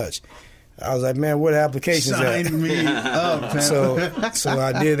making this much. I was like, man, where the applications at? Sign me up, man. So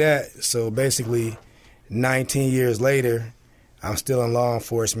I did that. So basically, 19 years later, I'm still in law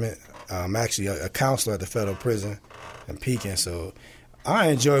enforcement. I'm actually a counselor at the federal prison in Pekin. So I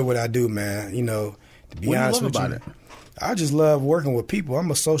enjoy what I do, man. To be honest with you, I just love working with people.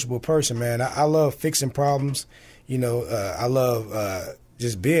 I'm a sociable person, man. I love fixing problems. I love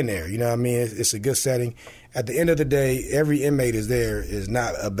just being there. You know what I mean? It's a good setting. At the end of the day, every inmate is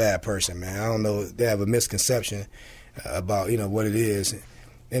not a bad person, man. I don't know. They have a misconception about, what it is.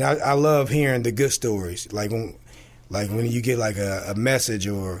 And I love hearing the good stories. Like when you get like a message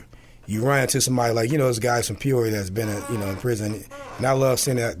or you run into somebody like, there's guys from Peoria that's been, in prison. And I love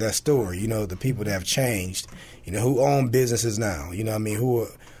seeing that story, the people that have changed, who own businesses now,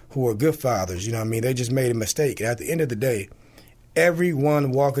 who are good fathers, they just made a mistake. And at the end of the day,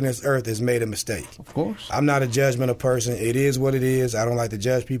 everyone walking this earth has made a mistake. Of course. I'm not a judgmental person. It is what it is. I don't like to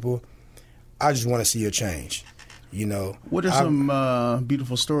judge people. I just want to see a change, What are some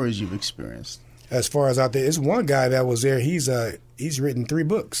beautiful stories you've experienced? As far as out there, it's one guy that was there. He's written 3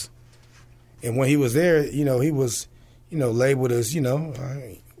 books. And when he was there, he was, labeled as,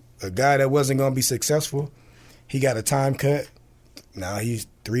 a guy that wasn't going to be successful. He got a time cut. Now he's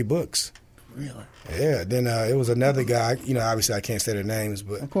 3 books. Really? Yeah. Then it was another guy. Obviously I can't say their names,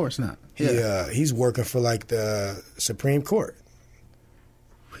 but of course not. He's working for like the Supreme Court.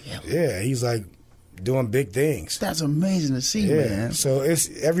 Really? Yeah. He's like doing big things. That's amazing to see, man. So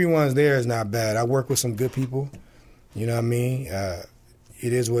everyone's there is not bad. I work with some good people. You know what I mean?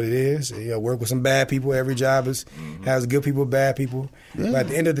 It is what it is. Work with some bad people. Every job has good people, bad people. Yeah. But at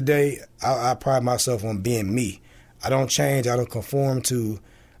the end of the day, I pride myself on being me. I don't change. I don't conform to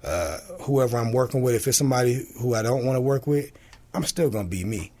whoever I'm working with. If it's somebody who I don't want to work with, I'm still going to be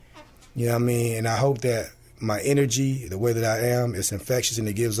me. You know what I mean? And I hope that my energy, the way that I am, is infectious and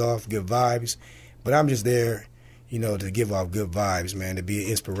it gives off good vibes. But I'm just there, to give off good vibes, man, to be an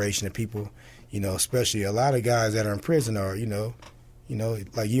inspiration to people, especially a lot of guys that are in prison are,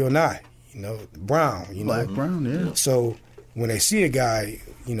 like you and I, brown, Black, brown, yeah. So when they see a guy,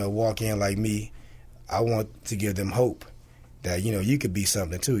 walk in like me, I want to give them hope that, you could be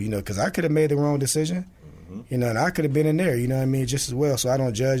something too, because I could have made the wrong decision, and I could have been in there, just as well. So I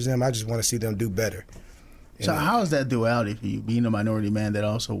don't judge them. I just want to see them do better. So how is that duality for you, being a minority man that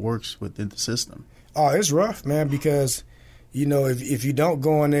also works within the system? Oh, it's rough, man, because, if you don't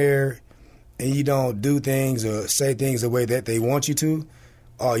go in there and you don't do things or say things the way that they want you to,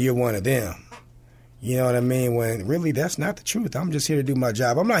 oh, you're one of them. You know what I mean? When really that's not the truth. I'm just here to do my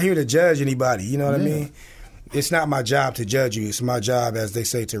job. I'm not here to judge anybody. You know what I mean? It's not my job to judge you. It's my job, as they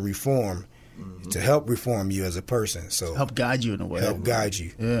say, to reform, to help reform you as a person. So help guide you in a way. Help guide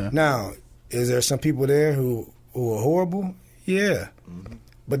you. Yeah. Now, is there some people there who are horrible? Yeah.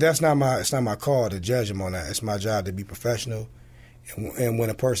 But it's not my call to judge them on that. It's my job to be professional. And when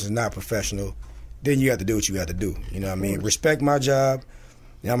a person's not professional, then you have to do what you have to do. You know what I mean? Respect my job,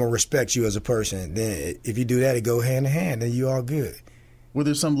 and I'm going to respect you as a person. Then if you do that, it go hand in hand, then you all good. Were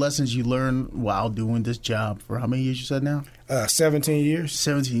there some lessons you learned while doing this job for how many years you said now? 17 years.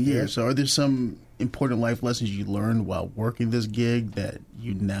 17 years. Yeah. So are there some important life lessons you learned while working this gig that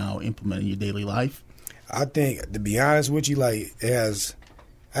you now implement in your daily life? I think, to be honest with you, I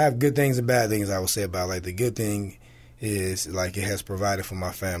have good things and bad things I would say about it. Like, the good thing is, it has provided for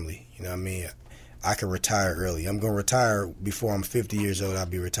my family. You know what I mean? I can retire early. I'm going to retire before I'm 50 years old. I'll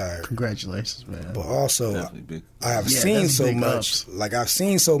be retired. Congratulations, man. But also, I have seen so much. I've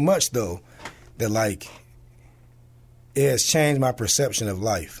seen so much, though, that, it has changed my perception of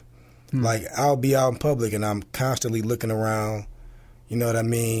life. I'll be out in public, and I'm constantly looking around. You know what I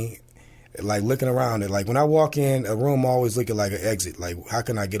mean? Looking around it. When I walk in, a room always looking like an exit. How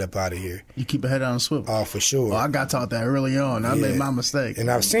can I get up out of here? You keep your head on a swivel. Oh, for sure. Well, I got taught that early on. I made my mistake. And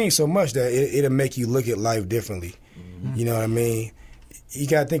I've seen so much that it'll make you look at life differently. You know what I mean? You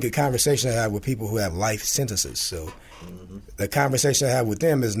got to think of conversation I have with people who have life sentences. So the conversation I have with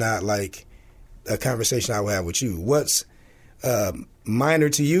them is not like a conversation I would have with you. What's minor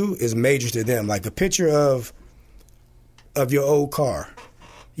to you is major to them. Like a picture of your old car.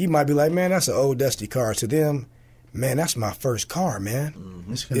 You might be like, man, that's an old dusty car. To them, man, that's my first car, man.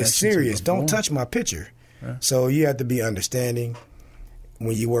 It's serious. Don't touch my picture. Yeah. So you have to be understanding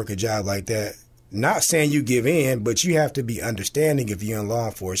when you work a job like that. Not saying you give in, but you have to be understanding if you're in law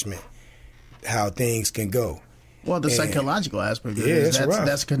enforcement, how things can go. Well, the psychological aspect of it is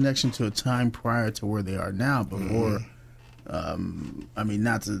that's a connection to a time prior to where they are now. Before,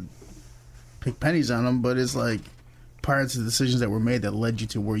 not to pick pennies on them, but it's like, prior to the decisions that were made that led you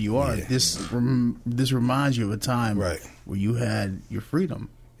to where you are, this reminds you of a time where you had your freedom.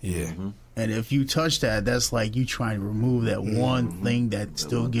 Yeah. And if you touch that, that's like you trying to remove that one thing that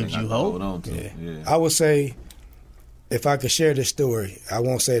still gives you hope. Yeah. I would say, if I could share this story, I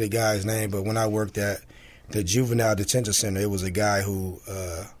won't say the guy's name, but when I worked at the juvenile detention center, it was a guy who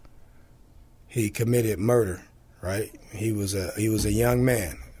he committed murder. Right? He was a young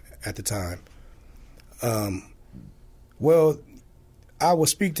man at the time. Well, I would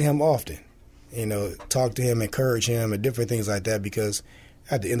speak to him often, talk to him, encourage him, and different things like that, because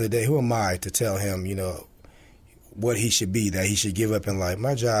at the end of the day, who am I to tell him, what he should be, that he should give up in life?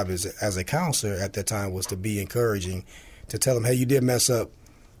 My job as a counselor at that time was to be encouraging, to tell him, hey, you did mess up,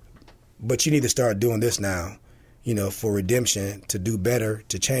 but you need to start doing this now, for redemption, to do better,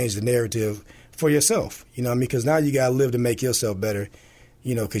 to change the narrative for yourself, because now you got to live to make yourself better,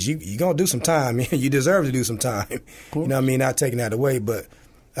 because you're going to do some time. You deserve to do some time, not taking that away. But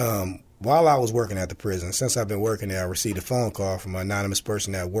while I was working at the prison, since I've been working there, I received a phone call from an anonymous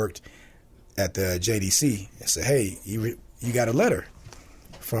person that worked at the JDC and said, hey, you got a letter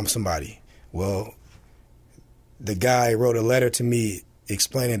from somebody. Well, the guy wrote a letter to me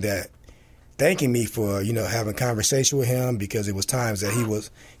explaining that, thanking me for, having conversation with him, because it was times that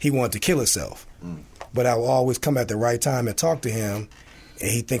he wanted to kill himself. But I will always come at the right time and talk to him, and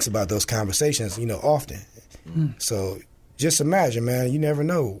he thinks about those conversations, often. So just imagine, man, you never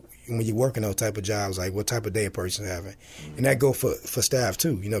know when you're working those type of jobs, like what type of day a person's having. And that go for staff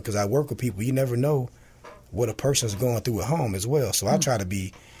too, because I work with people. You never know what a person's going through at home as well. So I try to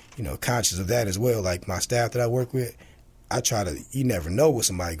be, conscious of that as well. Like my staff that I work with, you never know what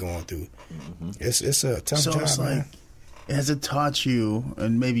somebody going through. It's a tough job, it's man. like, has it taught you,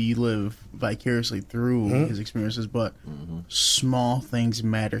 and maybe you live vicariously through his experiences, but small things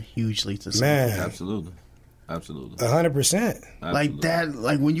matter hugely to some Man. people. Absolutely. 100%. Like that,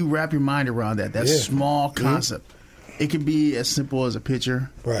 like when you wrap your mind around that small concept, it can be as simple as a picture.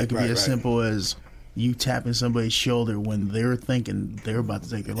 Right, it can be as simple as you tapping somebody's shoulder when they're thinking they're about to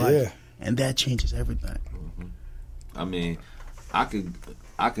take their life. Yeah. And that changes everything. I mean, I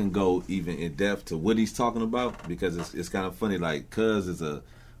can go even in depth to what he's talking about, because it's kind of funny. Like, Cuz is a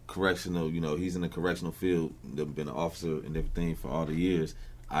correctional, he's in the correctional field, been an officer and everything for all the years.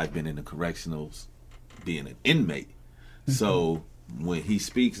 I've been in the correctionals being an inmate. So when he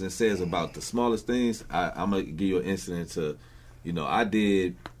speaks and says about the smallest things, I'm going to give you an incident to, I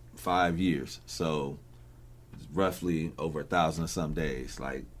did 5 years. So it's roughly over 1,000 and some days.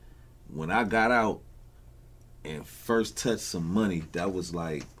 Like, when I got out and first touched some money, that was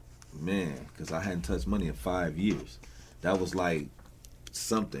like, man, because I hadn't touched money in 5 years. That was like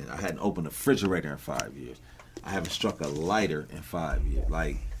something. I hadn't opened a refrigerator in 5 years. I haven't struck a lighter in 5 years.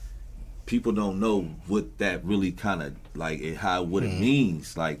 Like, people don't know what that really kind of like what it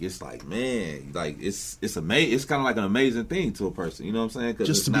means. Like, it's like, man, like it's amazing. It's kind of like an amazing thing to a person. You know what I'm saying? Cause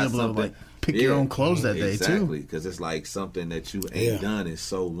Just it's to be not able to something, like pick your own clothes that day too. Exactly, because it's like something that you ain't done in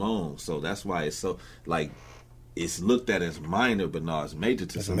so long. So that's why it's so like it's looked at as minor, but no, it's major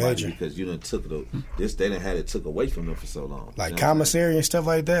to somebody because you done took it. They done had it took away from them for so long. Like commissary and stuff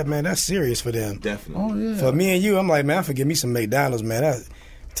like that, man. That's serious for them. Definitely. Oh yeah. For me and you, I'm like, man, I forget me some McDonald's, man.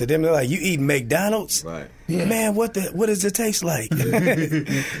 To them, they're like, you eat McDonald's? Right. Yeah. Man, what does it taste like? You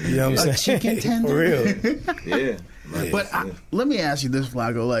know what I'm saying? Chicken tender? For real. Yeah. Like, But let me ask you this,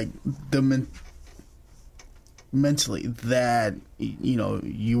 Flacko. Like, mentally, that,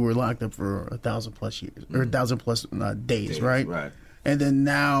 you were locked up for 1,000+ years, or 1,000+ days, right? Right. And then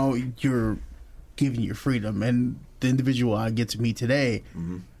now you're giving your freedom. And the individual I get to meet today,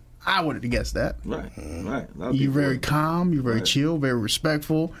 I wouldn't have guessed that. Right. You're very calm. You're very chill, very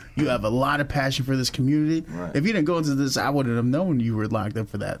respectful. You have a lot of passion for this community. Right. If you didn't go into this, I wouldn't have known you were locked up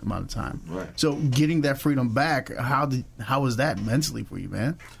for that amount of time. Right. So getting that freedom back, how was that mentally for you,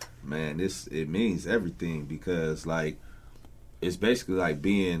 man? Man, it means everything, because like it's basically like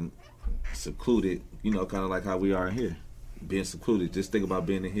being secluded. Kind of like how we are in here, being secluded. Just think about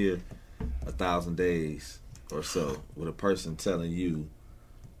being in here 1,000 days or so with a person telling you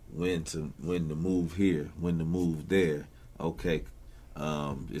when to move here, when to move there. Okay,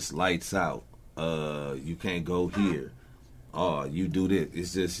 it's lights out. You can't go here. Oh, you do this.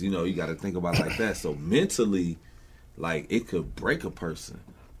 It's just, you got to think about it like that. So mentally, like, it could break a person.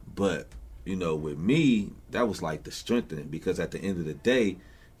 But, with me, that was like the strengthening, because at the end of the day,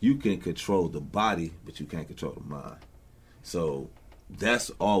 you can control the body, but you can't control the mind. So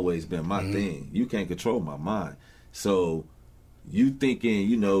that's always been my thing. You can't control my mind. So you thinking,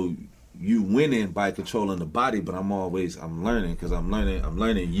 you winning by controlling the body, but I'm learning, because I'm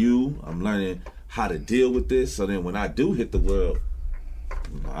learning how to deal with this. So then when I do hit the world,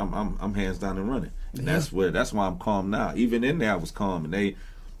 I'm hands down and running. And that's why I'm calm now. Even in there I was calm, and they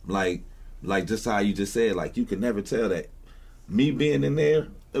like just how you just said, like, you could never tell that me being in there,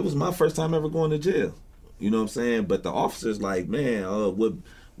 it was my first time ever going to jail. You know what I'm saying? But the officers like, man,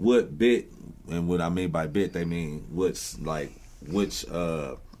 what bit, and what I mean by bit, they mean which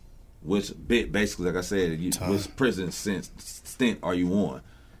bit, basically, like I said, which prison stint are you on?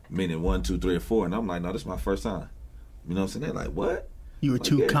 Meaning 1, 2, 3, or 4. And I'm like, no, this is my first time. You know what I'm saying? They're like, what? You were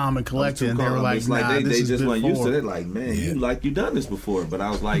too calm and collected, and they were like, nah, they this just weren't used to it. before. Like, man, you done this before. But I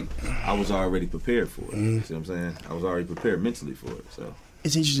was like, I was already prepared for it. Mm-hmm. See what I'm saying? I was already prepared mentally for it. So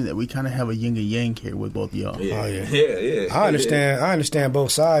It's interesting that we kind of have a yin and yang here with both of y'all. yeah, Oh, yeah. yeah. I understand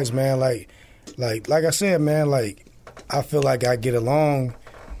both sides, man. Like I said, man. Like I feel like I get along,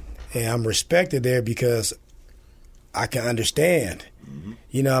 and I'm respected there because I can understand. Mm-hmm.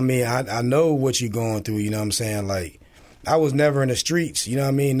 You know what I mean? I know what you're going through. You know what I'm saying? Like I was never in the streets. You know what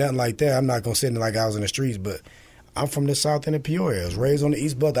I mean? Nothing like that. I'm not gonna sit there like I was in the streets, but I'm from the south end of Peoria. I was raised on the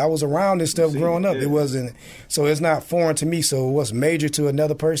East Bluff. I was around this stuff growing up. Yeah. It wasn't, so it's not foreign to me. So what's major to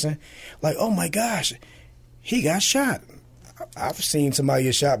another person? Like, oh my gosh, he got shot. I've seen somebody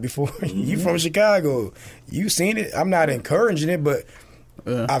get shot before. Mm-hmm. You from Chicago. You seen it. I'm not encouraging it, but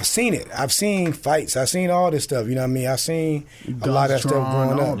I've seen it. I've seen fights. I've seen all this stuff. You know what I mean? I've seen a lot of that stuff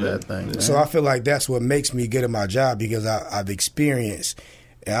growing all up. that thing, So I feel like that's what makes me good at my job because I've experienced,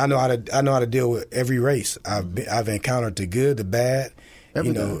 and I know how to deal with every race. I've encountered the good, the bad.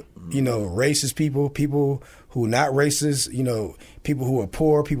 Everything. You know, racist people who not racist. You know, people who are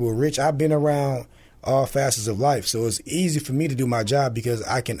poor, people who are rich. I've been around all facets of life, so it's easy for me to do my job because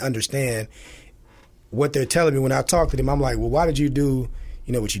I can understand what they're telling me. When I talk to them, I'm like, well, why did you do,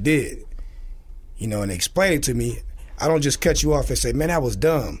 what you did? And they explain it to me. I don't just cut you off and say, man, that was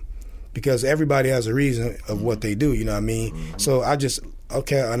dumb, because everybody has a reason of what they do, you know what I mean? Mm-hmm. So I just,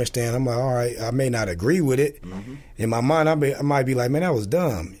 okay, I understand. I'm like, all right, I may not agree with it. Mm-hmm. In my mind, I might be like, man, that was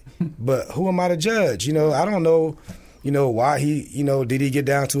dumb. But who am I to judge? I don't know, why he, did he get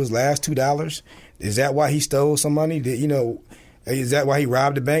down to his last $2? Is that why he stole some money? Is that why he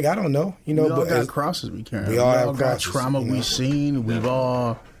robbed the bank? I don't know. We all got crosses we carry. We all have got crosses, trauma we've seen. We've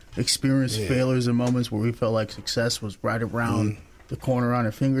all experienced failures and moments where we felt like success was right around the corner on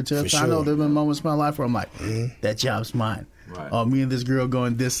our fingertips. Sure. I know there have been moments in my life where I'm like, that job's mine. Right. Oh, me and this girl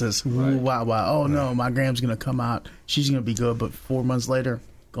going distance. Right. Wow, wow. Oh, no, my Gram's going to come out. She's going to be good. But 4 months later,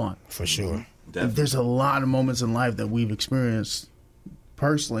 gone. For sure. There's a lot of moments in life that we've experienced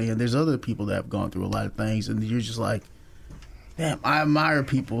personally, and there's other people that have gone through a lot of things, and you're just like, damn, I admire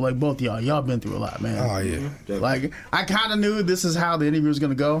people like both of y'all. Y'all been through a lot, man. Oh, yeah. Like, I kind of knew this is how the interview was going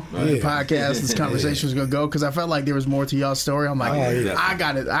to go, the podcast, this conversation was going to go, because I felt like there was more to y'all's story. I'm like, I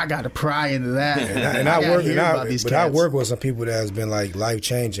got to pry into that. And I work with some people that has been like life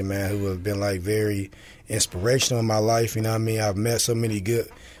changing, man, who have been like very inspirational in my life. You know what I mean? I've met so many good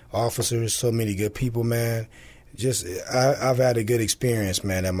officers, so many good people, man. Just I've had a good experience,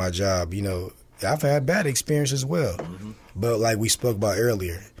 man, at my job. I've had bad experience as well. Mm-hmm. But like we spoke about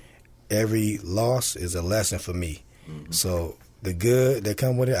earlier, every loss is a lesson for me. Mm-hmm. So the good that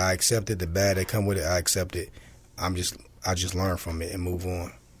come with it, I accept it. The bad that come with it, I accept it. I just learn from it and move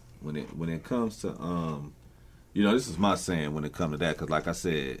on. When it comes to this is my saying when it comes to that, because like I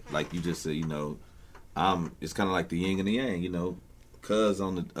said, like you just said, it's kind of like the yin and the yang, Cuz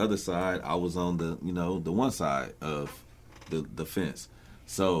on the other side, I was on the the one side of the fence.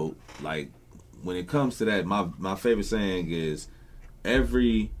 So like when it comes to that, my favorite saying is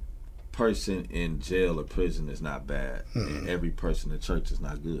every person in jail or prison is not bad, and every person in church is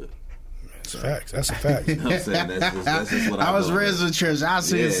not good. That's facts. That's a fact. You know what I'm saying? That's just what I was raised in church. I've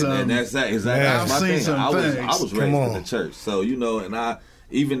seen some. And that's exactly. I've seen some things. I was raised in the church, so and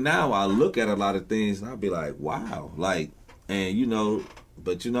even now I look at a lot of things and I'll be like, wow, like. And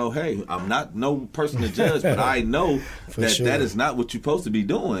but hey, I'm not no person to judge, but I know that is not what you're supposed to be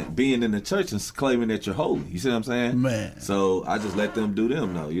doing, being in the church and claiming that you're holy. You see what I'm saying? Man. So I just let them do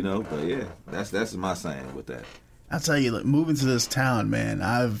them, though, But yeah, that's my saying with that. I'll tell you, like, moving to this town, man,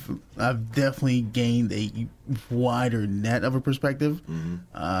 I've definitely gained a wider net of a perspective.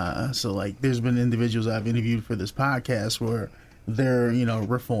 Mm-hmm. So like, there's been individuals I've interviewed for this podcast where they're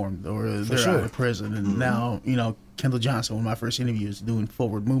reformed or they're out of prison, and now Kendall Johnson, one of my first interviews, doing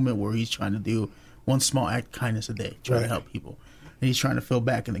Forward Movement, where he's trying to do one small act of kindness a day, trying to help people, and he's trying to fill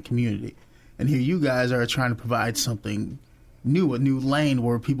back in the community. And here you guys are trying to provide something new, a new lane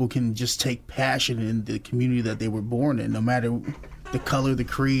where people can just take passion in the community that they were born in, no matter the color, the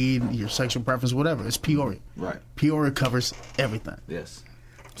creed, your sexual preference, whatever. It's Peoria. Right. Peoria covers everything. Yes.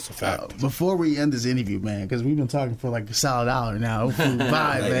 It's a fact. Before we end this interview, man, because we've been talking for like a solid hour now. Food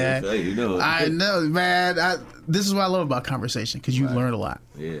vibe, man. I know, man. This is what I love about conversation, because you learn a lot.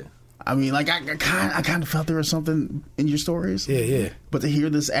 Yeah. I mean, like, I kind of felt there was something in your stories. Yeah. But to hear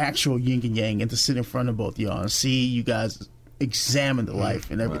this actual yin and yang, and to sit in front of both y'all and see you guys examine the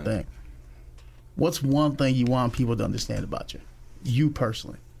life and everything. Right. What's one thing you want people to understand about you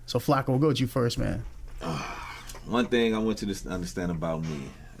personally? So, Flacko, we'll go with you first, man. One thing I want you to understand about me.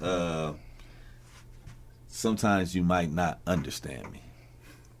 Sometimes you might not understand me.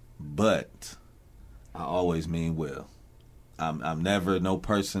 but I always mean well. I'm never no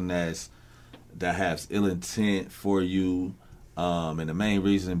person that has ill intent for you. And the main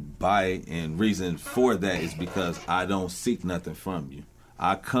reason for that is because I don't seek nothing from you.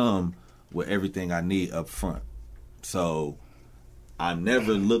 I come with everything I need up front. So I'm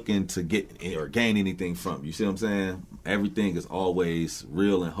never looking to get or gain anything from you. You see what I'm saying? Everything is always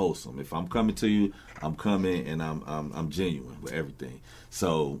real and wholesome. If I'm coming to you, I'm coming and I'm genuine with everything.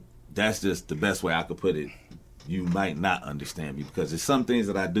 So that's just the best way I could put it. You might not understand me because there's some things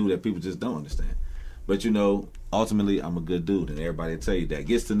that I do that people just don't understand. But, ultimately, I'm a good dude, and everybody will tell you that.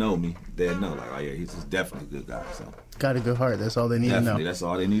 Gets to know me, they'll know, like, oh, yeah, he's just definitely a good guy. So got a good heart. That's all they need to know. That's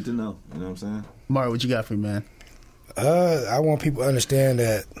all they need to know. You know what I'm saying? Mario, what you got for me, man? I want people to understand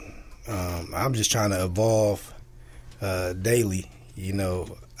that I'm just trying to evolve daily.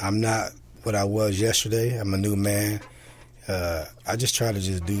 I'm not what I was yesterday. I'm a new man. I just try to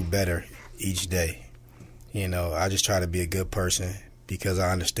just do better each day. I just try to be a good person because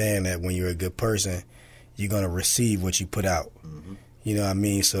I understand that when you're a good person, you're going to receive what you put out. Mm-hmm. You know what I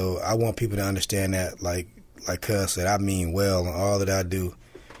mean? So I want people to understand that, like Cuz said, I mean well in all that I do.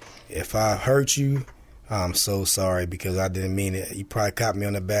 If I hurt you, I'm so sorry because I didn't mean it. You probably caught me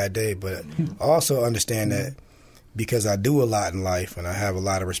on a bad day, but also understand that because I do a lot in life and I have a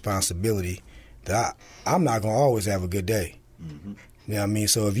lot of responsibility, that I'm not going to always have a good day. Mm-hmm. You know what I mean?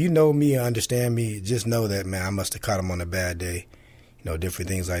 So if you know me and understand me, just know that, man, I must have caught him on a bad day. Different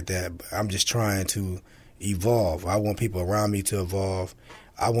things like that. But I'm just trying to evolve. I want people around me to evolve.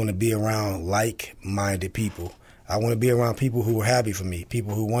 I want to be around like-minded people. I want to be around people who are happy for me,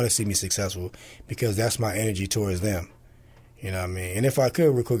 people who want to see me successful, because that's my energy towards them. You know what I mean? And if I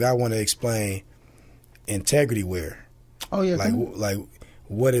could, real quick, I want to explain integrity wear. Oh, yeah. Like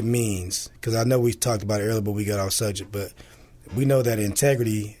what it means. Because I know we talked about it earlier, but we got off subject. But we know that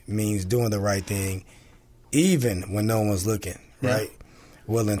integrity means doing the right thing even when no one's looking, right? Yeah.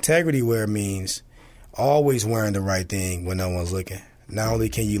 Well, integrity wear means always wearing the right thing when no one's looking. Not only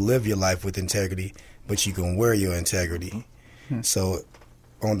can you live your life with integrity, but you can wear your integrity. Mm-hmm. So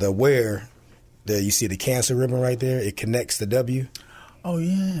on the wear, there you see the cancer ribbon right there. It connects the W. Oh,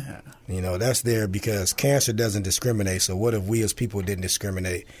 yeah. That's there because cancer doesn't discriminate. So what if we as people didn't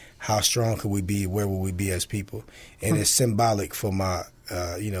discriminate? How strong could we be? Where would we be as people? And it's symbolic for my,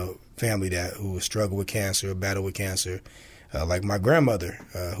 family who struggle with cancer, battle with cancer. Like my grandmother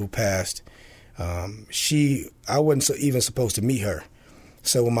who passed, I wasn't even supposed to meet her.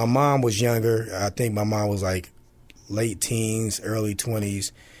 So when my mom was younger, I think my mom was like late teens, early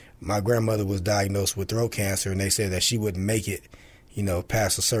 20s. My grandmother was diagnosed with throat cancer, and they said that she wouldn't make it,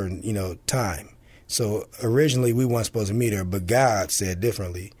 past a certain, time. So originally we weren't supposed to meet her, but God said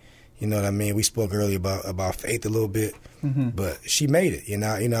differently. You know what I mean? We spoke earlier about faith a little bit, but she made it.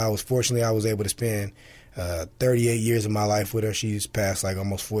 I was able to spend 38 years of my life with her. She's passed like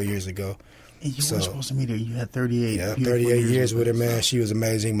almost 4 years ago. And you weren't supposed to meet her. You had 38. Yeah, 38 years with her, man. She was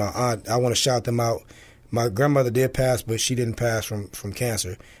amazing. My aunt, I want to shout them out. My grandmother did pass, but she didn't pass from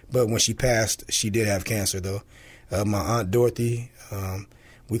cancer. But when she passed, she did have cancer, though. My Aunt Dorothy,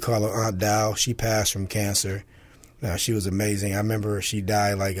 we call her Aunt Dow. She passed from cancer. She was amazing. I remember she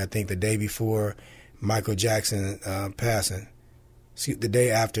died, I think the day before Michael Jackson passing. The day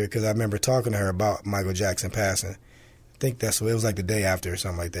after, because I remember talking to her about Michael Jackson passing. I think it was like the day after or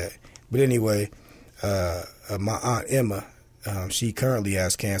something like that. But anyway, my Aunt Emma, she currently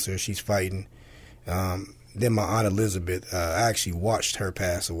has cancer. She's fighting. Then my Aunt Elizabeth, I actually watched her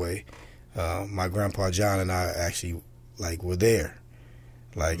pass away. My Grandpa John and I actually, were there.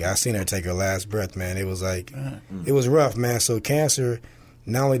 I seen her take her last breath, man. It was it was rough, man. So cancer,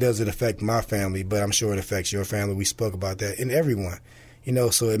 not only does it affect my family, but I'm sure it affects your family. We spoke about that, and everyone.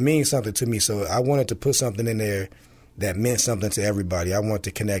 So it means something to me. So I wanted to put something in there that meant something to everybody. I want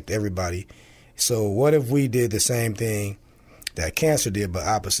to connect everybody. So what if we did the same thing that cancer did, but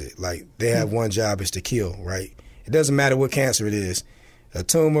opposite? They have one job is to kill, right? It doesn't matter what cancer it is. A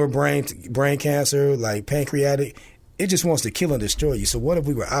tumor, brain cancer, pancreatic, it just wants to kill and destroy you. So what if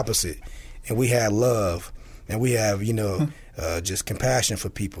we were opposite and we had love and we have, just compassion for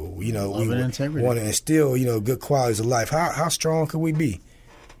people? We want to instill, good qualities of life. How strong could we be?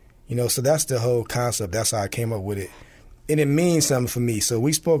 So that's the whole concept. That's how I came up with it. And it means something for me. So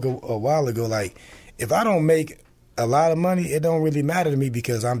we spoke a while ago, if I don't make a lot of money, it don't really matter to me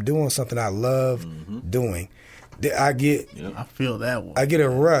because I'm doing something I love doing. I feel that one. I get a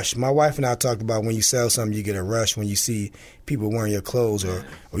rush. My wife and I talked about when you sell something, you get a rush when you see people wearing your clothes or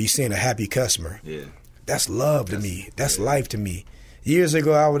you seeing a happy customer. Yeah. That's love to me. That's life to me. Years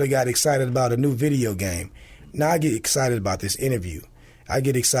ago, I would have got excited about a new video game. Now I get excited about this interview. I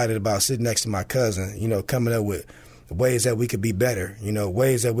get excited about sitting next to my cousin, coming up with ways that we could be better,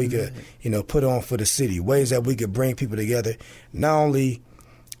 ways that we could, put on for the city, ways that we could bring people together, not only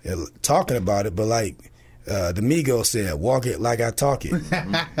talking about it, but like the Migos said, walk it like I talk it.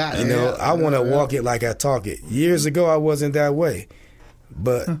 I want to walk it like I talk it. Years ago, I wasn't that way.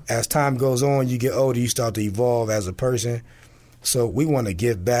 But as time goes on, you get older, you start to evolve as a person. So we want to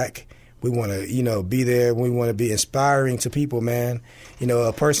give back. We want to, be there. We want to be inspiring to people, man.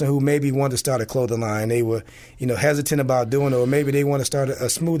 A person who maybe wanted to start a clothing line, they were, hesitant about doing it, or maybe they want to start a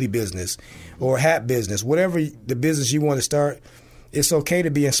smoothie business or a hat business. Whatever the business you want to start, it's okay to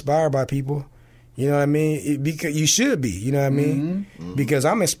be inspired by people. You know what I mean? Because you should be, you know what I mean? Mm-hmm. Because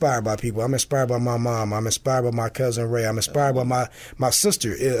I'm inspired by people. I'm inspired by my mom. I'm inspired by my cousin Ray. I'm inspired by my sister.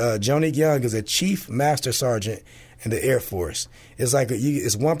 Jonique Young is a chief master sergeant in the Air Force. It's like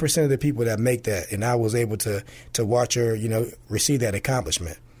it's 1% of the people that make that, and I was able to watch her, receive that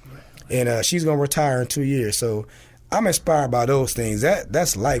accomplishment. And she's gonna retire in 2 years. So I'm inspired by those things.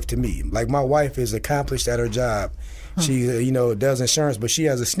 That's life to me. Like my wife is accomplished at her job. She, does insurance, but she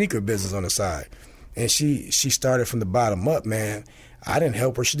has a sneaker business on the side. And she started from the bottom up, man. I didn't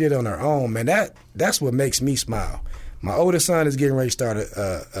help her. She did it on her own, man. That's what makes me smile. My oldest son is getting ready to start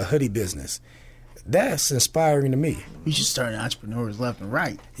a hoodie business. That's inspiring to me. You should start entrepreneurs left and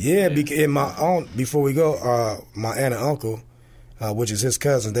right. Yeah, before we go, my aunt and uncle, which is his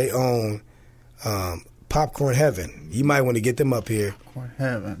cousin, they own Popcorn Heaven. You might want to get them up here. Popcorn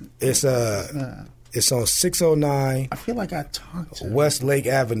Heaven. It's on 609. I feel like I talked to West Lake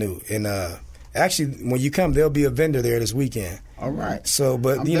Avenue. And actually, when you come, there'll be a vendor there this weekend. All right. So,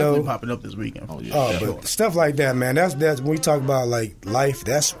 but I'm definitely popping up this weekend. But stuff like that, man. That's when we talk about like life.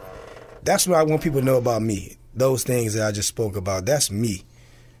 That's what I want people to know about me. Those things that I just spoke about. That's me.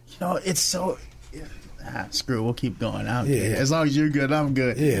 It's so. Screw it, we'll keep going. I don't care. As long as you're good, I'm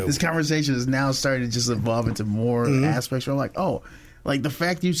good. Yeah. This conversation is now starting to just evolve into more aspects where I'm like, like the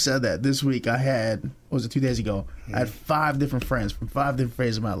fact you said that this week I had, what was it, 2 days ago, I had 5 different friends from 5 different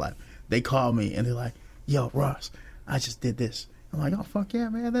phases of my life. They called me and they're like, yo, Ross, I just did this. I'm like, oh, fuck yeah,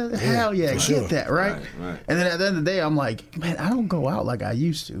 man. Hell yeah, get that, right? And then at the end of the day, I'm like, man, I don't go out like I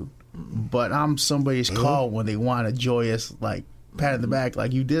used to, but I'm somebody's call when they want a joyous, like, pat in the back,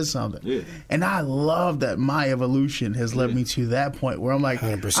 like you did something. Yeah. And I love that my evolution has led me to that point where I'm like,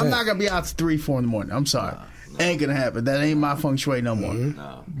 100%. I'm not going to be out to 3, 4 in the morning. I'm sorry. Ain't gonna happen. That ain't my feng shui no more.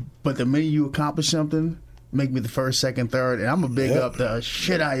 No. But the minute you accomplish something, make me the first, second, third, and I'm gonna big up the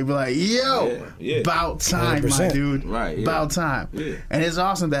shit out of you. Be like, yo, about time, 100%. My dude. Right. Yeah. About time. Yeah. And it's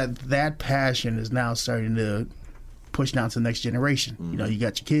awesome that passion is now starting to push down to the next generation. Mm-hmm. You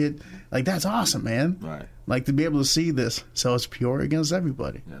got your kid. Like, that's awesome, man. Right. Like, to be able to see this. So it's pure against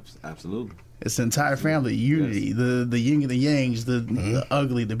everybody. Absolutely. It's the entire family, unity, the yin and the yangs, the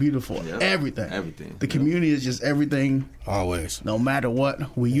ugly, the beautiful, everything. The community is just everything. Always. No matter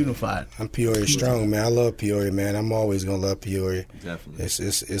what, we unified. I'm Peoria strong, man. I love Peoria, man. I'm always going to love Peoria. Definitely.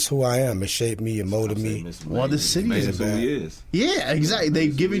 It's who I am. It shaped me. It molded me. Well, the city is who he is. Yeah, exactly.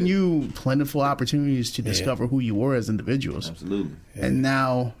 They've given you plentiful opportunities to discover who you were as individuals. Absolutely. And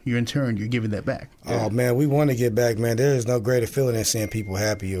now, you're in turn, you're giving that back. Oh, man, we want to get back, man. There is no greater feeling than seeing people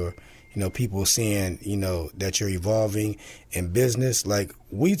happy or people seeing, that you're evolving in business. Like,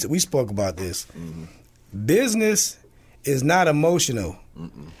 we spoke about this. Mm-hmm. Business is not emotional.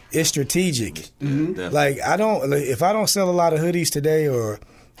 Mm-mm. It's strategic. Mm-hmm. Like, if I don't sell a lot of hoodies today or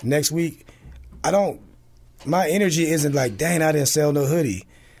next week, my energy isn't like, dang, I didn't sell no hoodie.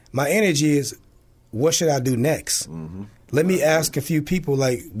 My energy is, what should I do next? Mm-hmm. Let me ask a few people,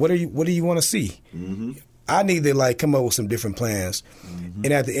 like, what do you want to see? Mm-hmm. I need to come up with some different plans. Mm-hmm.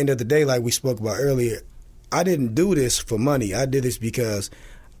 And at the end of the day, like we spoke about earlier, I didn't do this for money. I did this because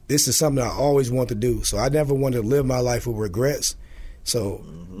this is something I always wanted to do. So I never wanted to live my life with regrets. So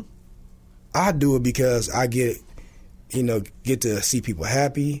I do it because I get to see people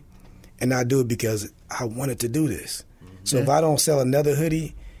happy, and I do it because I wanted to do this. Mm-hmm. So if I don't sell another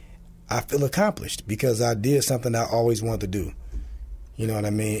hoodie, I feel accomplished because I did something I always wanted to do. You know what I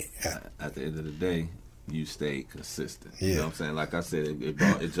mean? At the end of the day, you stay consistent. You know what I'm saying? Like I said, it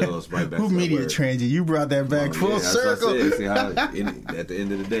draws right back to media transit. You brought that back full circle. See how, at the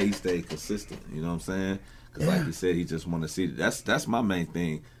end of the day, he stayed consistent. You know what I'm saying? Because like you said, he just want to see. That's my main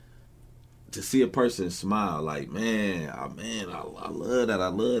thing. To see a person smile, like, I love that. I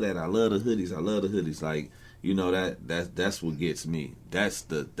love that. I love the hoodies. I love the hoodies. Like, that's what gets me. That's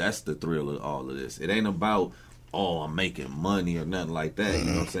the thrill of all of this. It ain't about, I'm making money or nothing like that. You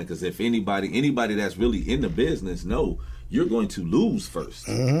know what I'm saying? Because if anybody that's really in the business know, you're going to lose first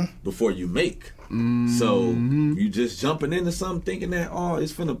before you make. So you just jumping into something thinking that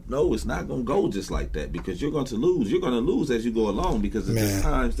it's not gonna go just like that, because you're going to lose. You're going to lose as you go along, because at just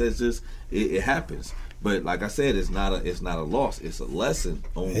times that's just it happens. But like I said, it's not a loss. It's a lesson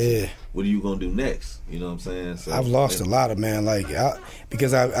on what are you gonna do next. You know what I'm saying? So, I've lost a lot of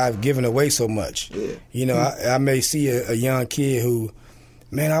because I've given away so much. Yeah. You know, I may see a young kid who,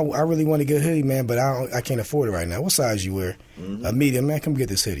 man, I really want a good hoodie, man, but I can't afford it right now. What size you wear? A medium, man. Come get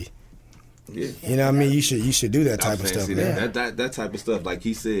this hoodie. Yeah. You know what I mean? You should do that type of stuff, man. That type of stuff, like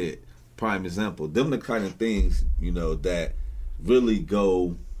he said, prime example. Them the kind of things, you know, that really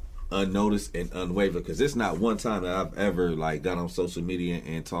go unnoticed and unwavered, because it's not one time that I've ever like got on social media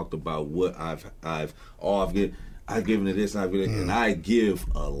and talked about what I've given to this, and I give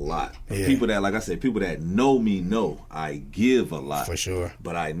a lot. Yeah. People that, like I said, people that know me know I give a lot for sure.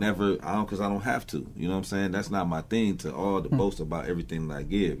 But I don't, because I don't have to. You know what I'm saying? That's not my thing to boast about everything that I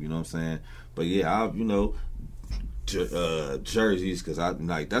give. You know what I'm saying? But yeah, jerseys, because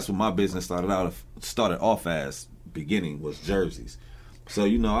that's what my business started off as. Beginning was jerseys. So,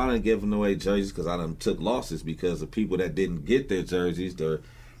 you know, I done given away jerseys because I done took losses because of people that didn't get their jerseys, or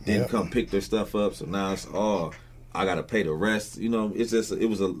didn't come pick their stuff up. So now it's I got to pay the rest. You know, it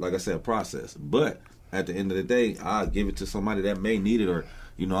was like I said, a process. But at the end of the day, I'll give it to somebody that may need it. Or,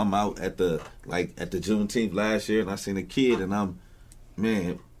 you know, I'm out at the Juneteenth last year, and I seen a kid, and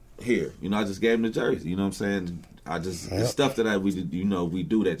here. You know, I just gave him the jersey. You know what I'm saying? The stuff that we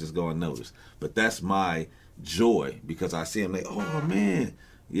do that just go unnoticed. But that's my joy, because I see him like, oh man,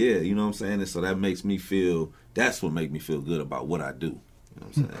 yeah, you know what I'm saying? And so that's what makes me feel good about what I do. You know what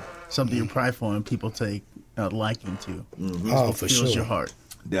I'm saying? Something you're prideful and people take a liking to. Oh, for sure. Fills your heart.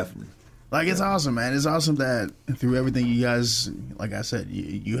 Definitely. Like, it's awesome, man. It's awesome that through everything you guys, like I said,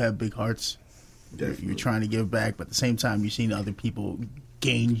 you have big hearts. Definitely. You're trying to give back, but at the same time, you're seeing other people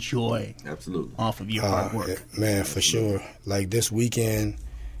gain joy. Absolutely. Off of your hard work. Man, for sure. Like this weekend,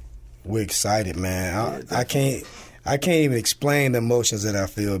 we're excited, man. I can't even explain the emotions that I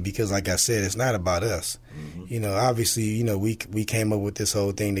feel, because, like I said, it's not about us. You know, obviously, you know, we came up with this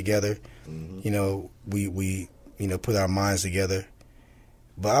whole thing together. You know, we put our minds together.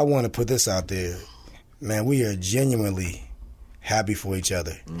 But I want to put this out there, man. We are genuinely happy for each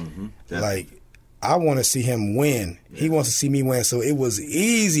other. Like, I want to see him win. He wants to see me win. So it was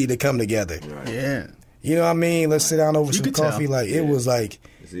easy to come together. Right. Yeah. You know what I mean? Let's sit down over some coffee. Tell. Like, it was like,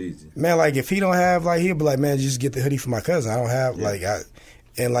 it's easy. Man, like, if he don't have, like, he'll be like, man, just get the hoodie for my cousin. I don't have,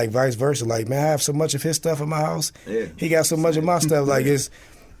 and like vice versa. Like, man, I have so much of his stuff in my house. Yeah. He got so much of my stuff. Like, it's,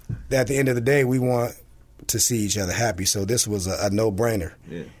 at the end of the day, we want to see each other happy. So this was a no-brainer.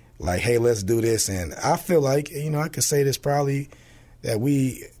 Yeah. Like, hey, let's do this. And I feel like, you know, I could say this probably, that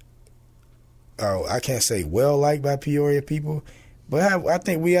we are, I can't say well-liked by Peoria people, but I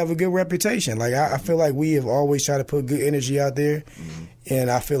think we have a good reputation. Like, I feel like we have always tried to put good energy out there.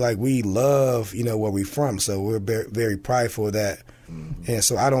 And I feel like we love, you know, where we're from. So we're very prideful of that. And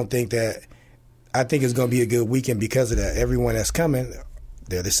so I think it's going to be a good weekend because of that. Everyone that's coming,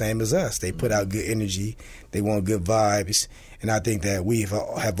 they're the same as us. They put out good energy. They want good vibes. And I think that we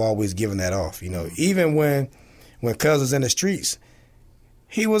have always given that off. You know, even when Cuz was in the streets,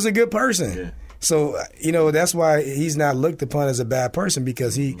 he was a good person. Yeah. So, you know, that's why he's not looked upon as a bad person,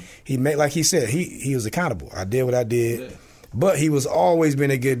 because he made, like he said, he was accountable. I did what I did. Yeah. But he was always been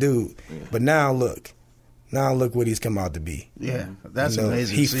a good dude. Yeah. But now look what he's come out to be. Yeah, that's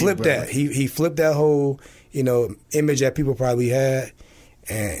amazing. He flipped that. He flipped that whole, you know, image that people probably had.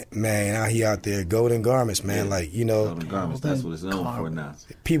 And, man, now he out there, golden garments, man. Yeah. Like, you know. Golden garments, that's what it's known for now.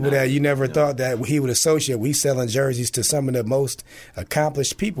 People that you never thought that he would associate. We selling jerseys to some of the most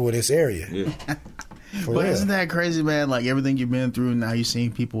accomplished people in this area. Yeah. But isn't that crazy, man? Like, everything you've been through, now you're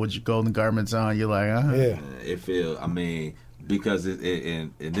seeing people with your golden garments on. You're like, Yeah. It feels, I mean, because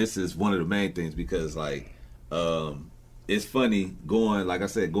and this is one of the main things, because, like, it's funny going, like I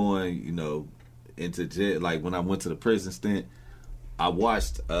said, you know, into jail. Like, when I went to the prison stint, I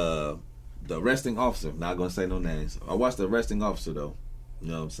watched the arresting officer. Not going to say no names. I watched the arresting officer, though. You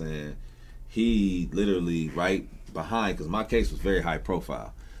know what I'm saying? He literally right behind, because my case was very high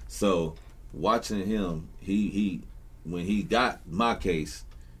profile. So watching him, he when he got my case,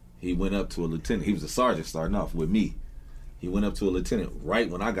 he went up to a lieutenant. He was a sergeant starting off with me. He went up to a lieutenant right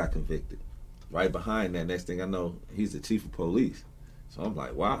when I got convicted. Right behind that, next thing I know, he's the chief of police. So I'm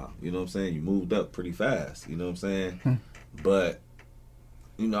like, wow, you know what I'm saying? You moved up pretty fast, you know what I'm saying? But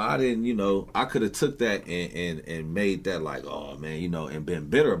I didn't, I could have took that and made that like, oh man, and been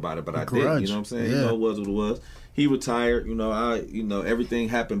bitter about it, but I didn't. You know what I'm saying? Yeah. It was what it was. He retired. Everything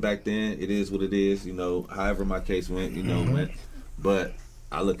happened back then. It is what it is. However my case went, went. But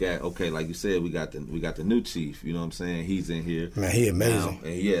I look at, okay, like you said, we got the new chief. You know what I'm saying? He's in here. Man, he amazing. Now,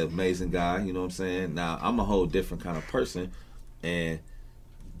 and amazing guy. You know what I'm saying? Now I'm a whole different kind of person, and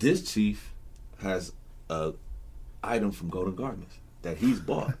this chief has a item from Golden Garments that he's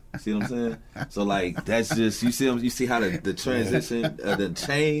bought. See what I'm saying? So like that's just you see how the transition then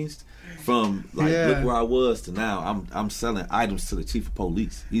changed from like look where I was to now. I'm selling items to the chief of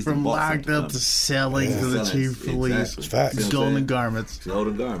police. He's from locked up to selling to the chief of police. Exactly. Golden Garments.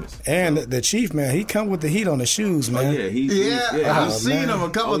 Golden Garments. And the chief, man, he come with the heat on the shoes, man. Oh, yeah, I've seen him a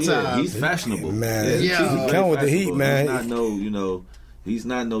couple times. He's fashionable, man. He come with the heat, man. He's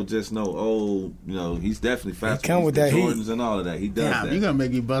not no old, he's definitely fashionable. He come with that Jordans heat and all of that. He does that. You're going to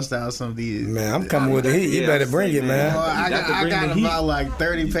make me bust out some of these. Man, I'm coming with the heat. You better bring it, man. I got about like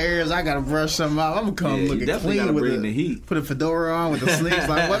 30 pairs. I got to brush some off. I'm going to come looking clean with the heat. Put a fedora on with the sneaks.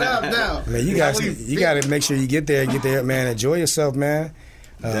 Like, what up now? Man, you got to make sure you get there, man. Enjoy yourself, man.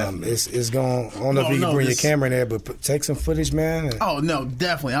 It's going. I don't know if you can bring your camera in there, but take some footage, man. Oh no,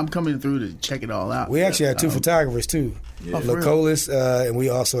 definitely. I'm coming through to check it all out. We actually have two photographers too, Lacolis, and we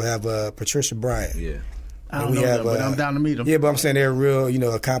also have Patricia Bryant. Yeah. I don't know them, but I'm down to meet them. Yeah, but I'm saying they're real,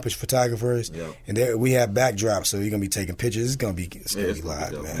 accomplished photographers, and we have backdrops, so you're gonna be taking pictures. It's gonna be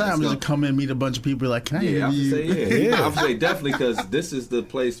live, man. I'm just come in, meet a bunch of people, like, can I hear you? I would say definitely, because this is the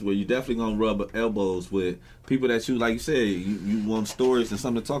place where you're definitely gonna rub elbows with people that you, like you said, you want stories and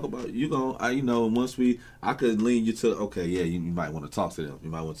something to talk about. You gonna, once I could lean you to, okay, yeah, you might want to talk to them. You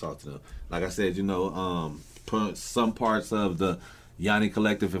might want to talk to them. Like I said, some parts of the Yanni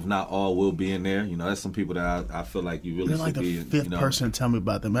Collective, if not all, will be in there. That's some people that I feel like you really should be. They're like the fifth person to tell me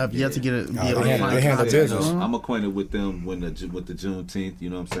about them. I've yet to get it. They handle business. I'm acquainted with them with the Juneteenth. You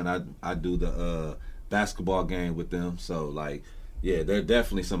know what I'm saying? I do the basketball game with them. So like, yeah, they're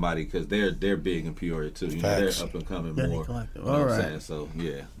definitely somebody, because they're big in Peoria too. They're up and coming more. Collective. All right. Saying? So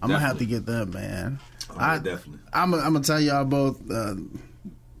yeah, I'm gonna have to get them, man. Definitely. I'm gonna tell y'all both.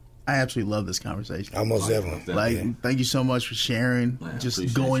 I absolutely love this conversation. Almost definitely. Like, thank you so much for sharing,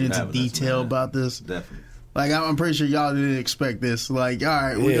 just going into detail about this. Definitely. Like, I'm pretty sure y'all didn't expect this. Like, all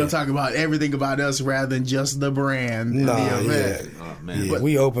right, we're going to talk about everything about us rather than just the brand and the event. Oh, man. Yeah,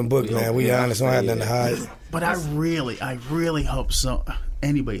 we open book, man. We honest, don't have nothing to hide. But I really hope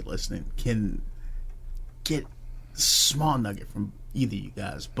anybody listening can get a small nugget from either of you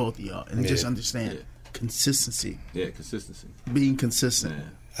guys, both of y'all, and just understand consistency. Yeah, consistency. Being consistent. Yeah.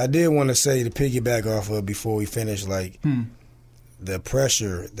 I did want to say, to piggyback off of before we finish, like the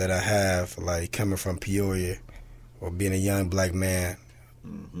pressure that I have, like coming from Peoria or being a young black man.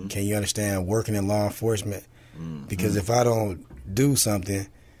 Mm-hmm. Can you understand working in law enforcement? Mm-hmm. Because if I don't do something,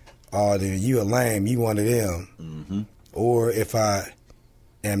 then you a lame, you one of them. Mm-hmm. Or if I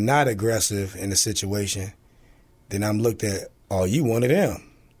am not aggressive in a situation, then I'm looked at, you one of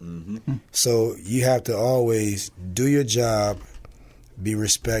them. Mm-hmm. So you have to always do your job, be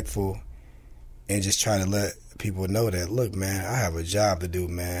respectful, and just try to let people know that, look, man, I have a job to do,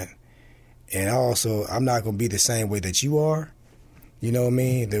 man. And I'm not going to be the same way that you are. You know what I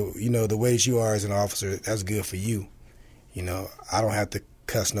mean? The ways you are as an officer, that's good for you. I don't have to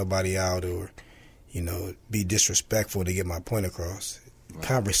cuss nobody out or, be disrespectful to get my point across. Right.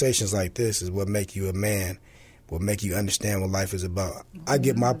 Conversations like this is what make you a man, what make you understand what life is about. I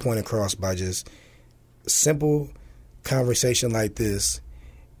get my point across by just simple conversation like this.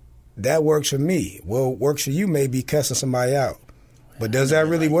 That works for me. What works for you may be cussing somebody out. But does that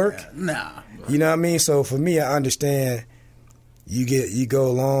really work? Nah. You know what I mean? So for me, I understand you go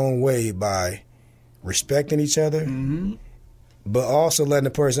a long way by respecting each other, but also letting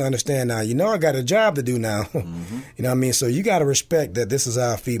the person understand, now, I got a job to do now. Mm-hmm. You know what I mean? So you got to respect that this is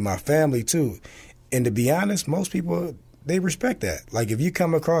how I feed my family too. And to be honest, most people, they respect that. Like, if you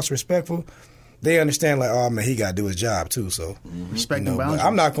come across respectful, they understand, like, oh, man, he got to do his job, too. So, respecting boundaries.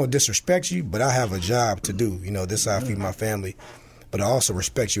 I'm not going to disrespect you, but I have a job to do. This is how I feed my family. But I also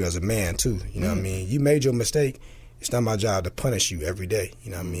respect you as a man, too. You know what I mean? You made your mistake. It's not my job to punish you every day.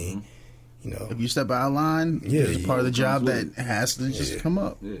 You know what I mean? If you step out of line, there's a part of the job that has to just come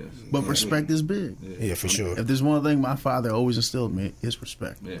up. Yeah. But respect is big. Yeah, for sure. If there's one thing my father always instilled in me, it's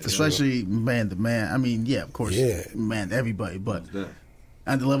respect. Yeah, especially man to man. I mean, of course, man to everybody, but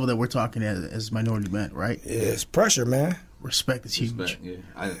at the level that we're talking as minority men, right? Yeah, it's pressure, man. Respect is huge.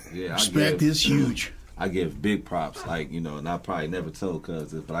 Respect is huge. I give big props, and I probably never told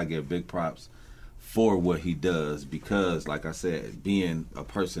cousins, but I give big props for what he does, because like I said, being a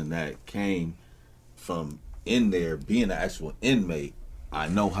person that came from in there, being an actual inmate, I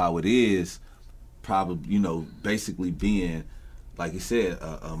know how it is, probably, basically being, like you said,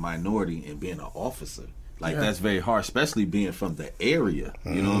 a minority and being an officer. Like, that's very hard, especially being from the area.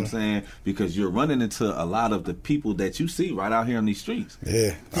 You know what I'm saying? Because you're running into a lot of the people that you see right out here on these streets.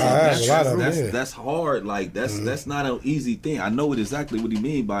 Yeah, that's hard. Like, that's not an easy thing. I know exactly what he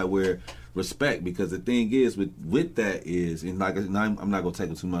mean by where respect, because the thing is with that is, and like, I'm not gonna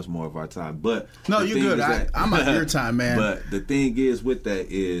take up too much more of our time, but no, you're good. I'm on your time, man. But the thing is with that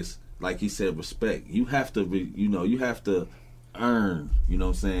is, like he said, respect. You have to, you have to earn,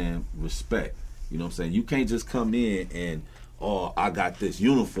 respect. You know what I'm saying? You can't just come in and, oh, I got this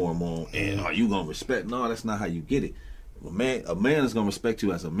uniform on, and are you gonna respect? No, that's not how you get it. A man is gonna respect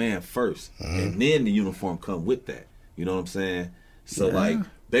you as a man first, and then the uniform come with that. You know what I'm saying? So like,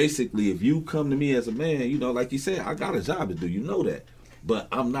 basically, if you come to me as a man, like you said, I got a job to do. You know that, but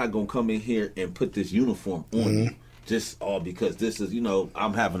I'm not gonna come in here and put this uniform on you. Just all because this is,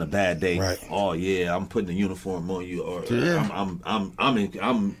 I'm having a bad day. Right. Oh yeah, I'm putting the uniform on you, or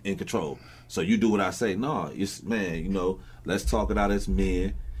I'm in control. So you do what I say. No, it's, man, let's talk it out as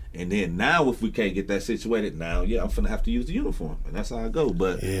men. And then now, if we can't get that situated, now, I'm finna have to use the uniform, and that's how I go.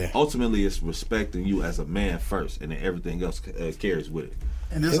 But ultimately, it's respecting you as a man first, and then everything else carries with it.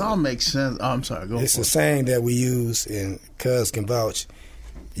 And this all makes sense. Oh, I'm sorry. Go. It's a saying that we use, and Cuz can vouch.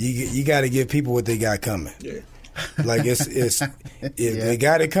 You got to give people what they got coming. Yeah. Like if they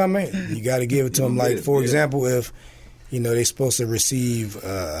got it coming, you got to give it to them. Like, for example, if they're supposed to receive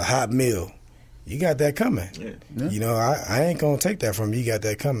a hot meal, you got that coming. Yeah. I ain't gonna take that from you. You got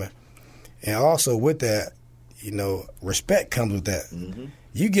that coming. And also with that, respect comes with that.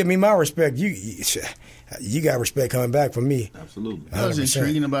 You give me my respect, you got respect coming back from me. Absolutely. 100%. What's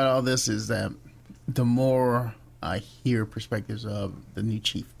intriguing about all this is that the more I hear perspectives of the new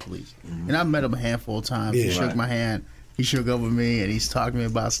chief of police, and I've met him a handful of times. He shook my hand. He shook up with me, and he's talking to me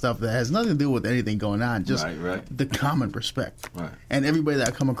about stuff that has nothing to do with anything going on, just the common respect. Right. And everybody that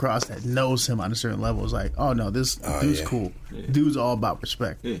I come across that knows him on a certain level is like, oh, no, this dude's cool. Yeah. Dude's all about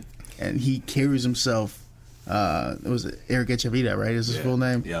respect. Yeah. And he carries himself, it was Eric Echavita, right, is his full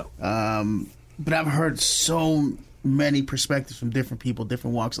name? Yeah. But I've heard so many perspectives from different people,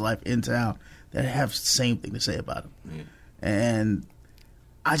 different walks of life in town that have the same thing to say about him. Yeah. And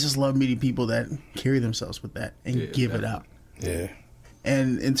I just love meeting people that carry themselves with that and give it out. Yeah.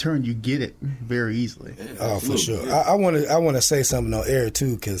 And in turn, you get it very easily. Yeah, oh, for sure. Yeah. I want to say something on air,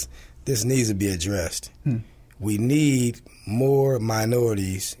 too, because this needs to be addressed. We need more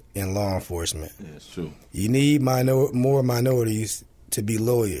minorities in law enforcement. Yeah, it's true. You need more minorities to be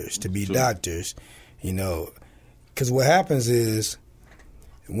lawyers, to be doctors, because what happens is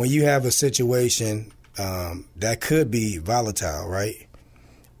when you have a situation that could be volatile, right?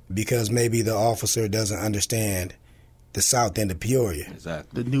 Because maybe the officer doesn't understand the South End of Peoria.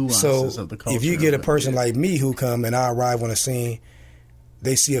 Exactly. The nuances of the culture. If you get a person like me who come and I arrive on a scene,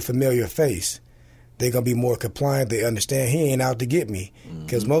 they see a familiar face, they're going to be more compliant. They understand he ain't out to get me.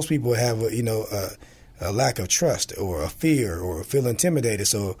 Because most people have a lack of trust or a fear or feel intimidated.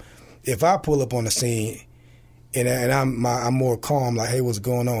 So if I pull up on the scene and I'm more calm, like, hey, what's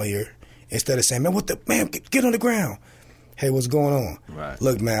going on here? Instead of saying, man, get on the ground. Hey, what's going on? Right.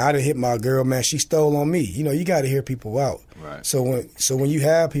 Look, man, I done hit my girl, man. She stole on me. You got to hear people out. Right. So when you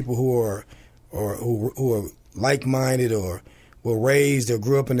have people who are like-minded or were raised or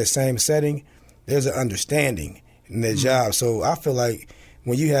grew up in the same setting, there's an understanding in their job. So I feel like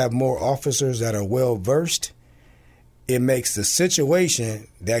when you have more officers that are well-versed, it makes the situation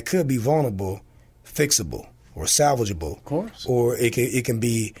that could be vulnerable fixable or salvageable. Of course. Or it can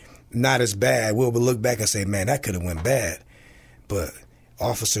be not as bad. We'll look back and say, man, that could have went bad. But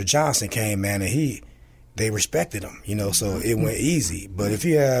Officer Johnson came, man, and they respected him, so it went easy. But if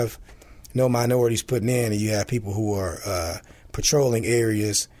you have no minorities putting in and you have people who are patrolling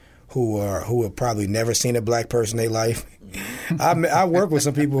areas who have probably never seen a black person in their life. I work with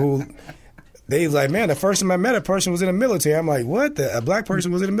some people who they like, man, the first time I met a person was in the military. I'm like, what? A black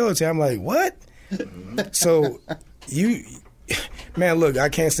person was in the military. I'm like, what? So man, look, I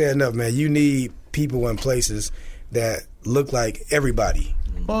can't say enough, man. You need people in places that look like everybody.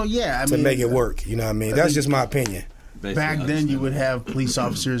 Well, yeah, to make it work. You know what I mean? That's just my opinion. Back then, you would have police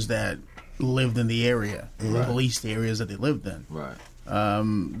officers that lived in the area, policed the areas that they lived in. Right.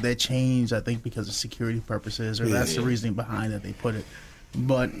 That changed, I think, because of security purposes, or that's the reasoning behind that they put it.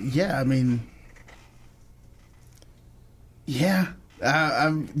 But yeah, I mean, it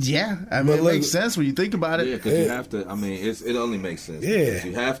makes sense when you think about it. Yeah, because you have to. I mean, it only makes sense. Yeah,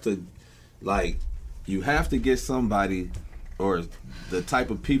 you have to, like, you have to get somebody or the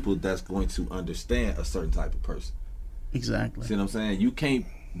type of people that's going to understand a certain type of person. Exactly. See what I'm saying? You can't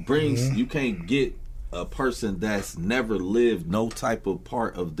bring, you can't get a person that's never lived no type of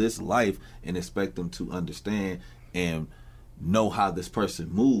part of this life and expect them to understand and know how this person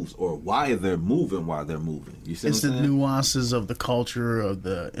moves or why they're moving while they're moving. You see It's what I'm the saying? nuances of the culture, of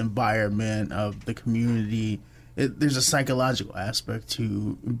the environment, of the community. There's a psychological aspect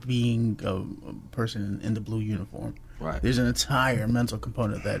to being a person in the blue uniform. Right. There's an entire mental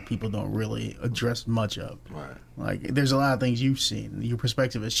component that people don't really address much of. Right. Like, there's a lot of things you've seen. Your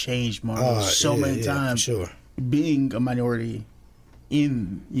perspective has changed, Marvel, many times. For sure. Being a minority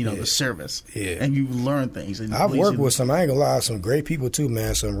in, the service. Yeah. And you've learned things. And I've worked with some, I ain't gonna lie, some great people too,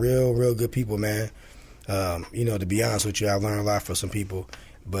 man. Some real good people, man. To be honest with you, I've learned a lot from some people.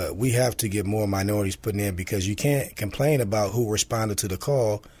 But we have to get more minorities put in because you can't complain about who responded to the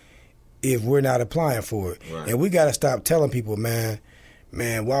call if we're not applying for it. Right. And we got to stop telling people, man,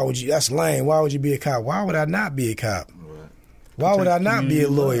 why would you, that's lame. Why would you be a cop? Why would I not be a cop? Right. Why would I not be a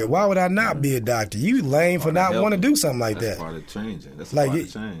lawyer? Why would I not be a doctor? You lame for not want to do something like That's that. part of changing. That's Like, part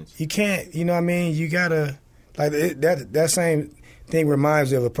of change. You can't, you know what I mean? You got to, like, that same thing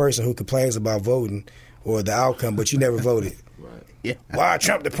reminds me of a person who complains about voting or the outcome, but you never voted. Yeah. Why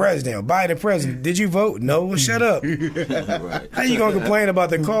Trump the president or Biden president? Did you vote? No. Well, shut up. Right. How you gonna complain about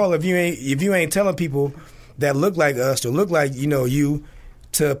the call if you ain't telling people that look like us or look like you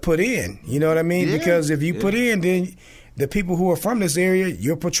to put in? You know what I mean? Yeah. Because if you put in, then the people who are from this area,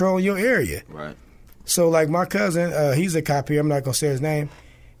 you're patrolling your area. Right. So like my cousin, he's a cop here. I'm not gonna say his name.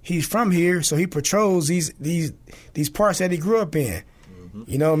 He's from here, so he patrols these parts that he grew up in. Mm-hmm.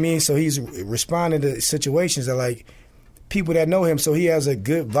 You know what I mean? So he's responding to situations that like people that know him, so he has a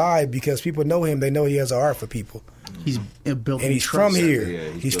good vibe because people know him. They know he has a heart for people. He's built, and he's from here. Yeah,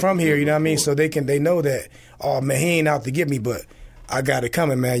 he's from here. You know what I mean? So they know that. Oh man, he ain't out to get me, but I got it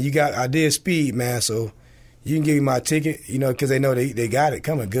coming, man. I did speed, man. So you can give me my ticket, because they know they got it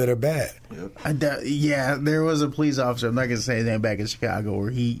coming, good or bad. Yep. There was a police officer. I'm not gonna say his name, back in Chicago,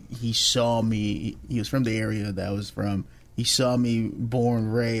 where he saw me. He was from the area that I was from. He saw me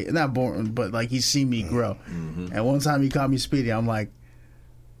not born, but like he's seen me grow. Mm-hmm. And one time he caught me speeding. I'm like,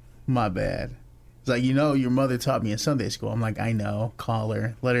 my bad. He's like, your mother taught me in Sunday school. I'm like, I know. Call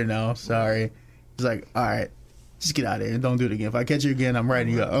her. Let her know. Sorry. He's like, all right, just get out of here and don't do it again. If I catch you again, I'm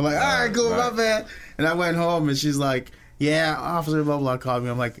writing you up. I'm like, all right, cool, my bad. And I went home and she's like, yeah, Officer blah, blah, called me.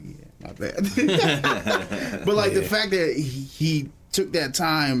 I'm like, yeah, my bad. But like the fact that he took that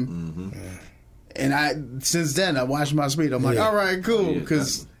time. Mm-hmm. And since then, I watched my speed. I'm like, all right, cool,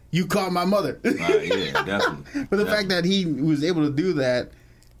 because you called my mother. Yeah, definitely. But the fact that he was able to do that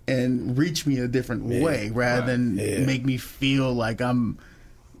and reach me a different way rather than make me feel like I'm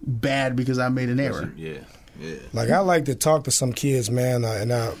bad because I made an error. Yeah. Like, I like to talk to some kids, man,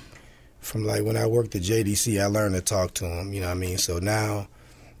 from like when I worked at JDC, I learned to talk to them, you know what I mean? So now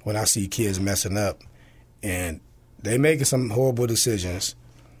when I see kids messing up and they making some horrible decisions,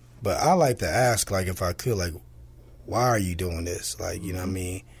 but I like to ask, like, if I could, like, why are you doing this? Like, you know what I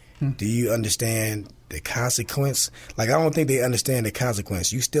mean? Do you understand the consequence? Like, I don't think they understand the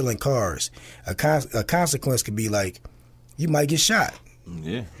consequence. You stealing cars. A consequence could be, like, you might get shot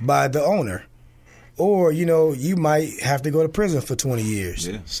by the owner. Or, you might have to go to prison for 20 years.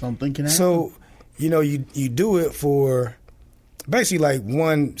 Yeah. Something can happen. So, you do it for... Basically, like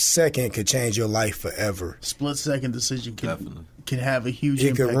 1 second could change your life forever. Split-second decision can have a huge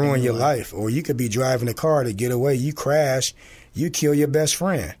impact. It could ruin your life. Or you could be driving a car to get away. You crash. You kill your best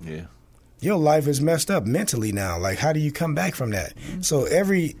friend. Yeah. Your life is messed up mentally now. Like, how do you come back from that? Mm-hmm. So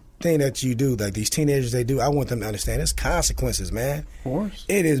everything that you do, like these teenagers, they do, I want them to understand there's consequences, man. Of course.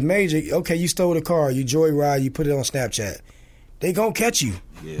 It is major. Okay, you stole the car. You joyride. You put it on Snapchat. They gonna catch you.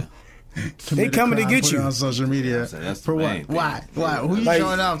 Yeah. They coming to get put you it on social media. For what? Why? Who you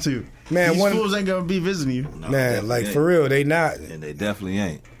showing out to? Man, these fools ain't gonna be visiting you. No, man, like for real, they not. And they definitely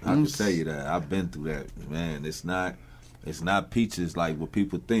ain't. I can tell you that. I've been through that. Man, it's not peaches like what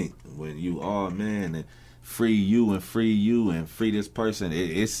people think. When you man, and free you and free this person,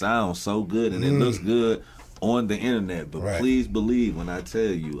 it sounds so good and it looks good on the internet. But please believe when I tell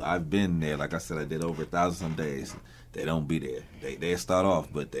you, I've been there. Like I said, I did over 1,000 some days. They don't be there. They start off,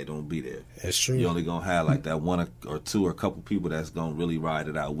 but they don't be there. That's true. You're only gonna have like that one or two or a couple people that's gonna really ride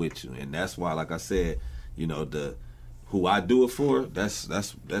it out with you, and that's why, like I said, who I do it for, that's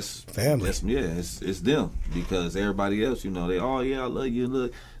family. It's them, because everybody else, they I love you.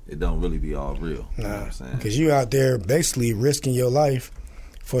 Look, it don't really be all real. You know what I'm saying? Because you out there basically risking your life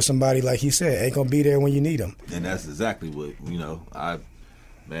for somebody, like he said, ain't gonna be there when you need them. And that's exactly what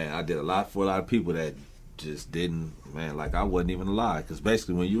man, I did a lot for a lot of people that just didn't, man, like I wasn't even alive. Because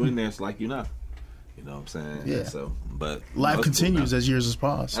basically when you in there, it's like you're not. You know what I'm saying? Yeah. So, but life continues as years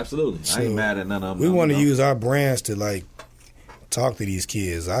pass. Absolutely. So I ain't mad at none of them. We want to use our brands to like talk to these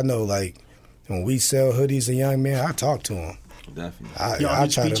kids. I know, like when we sell hoodies to young men, I talk to them. Definitely. I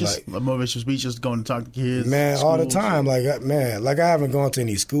try to motivational speeches, going to talk to kids, man, schools, all the time. Like I haven't gone to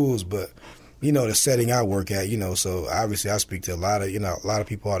any schools, but you know the setting I work at, you know. So obviously I speak to a lot of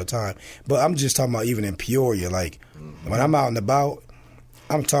people all the time. But I'm just talking about even in Peoria. Like when I'm out and about,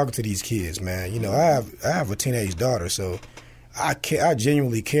 I'm talking to these kids, man. You know, I have a teenage daughter, so I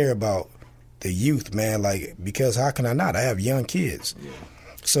genuinely care about the youth, man. Like because how can I not? I have young kids,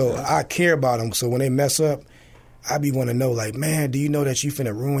 so I care about them. So when they mess up, I be want to know, like, man, do you know that you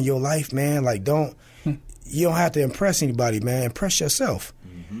finna ruin your life, man? Like, you don't have to impress anybody, man. Impress yourself.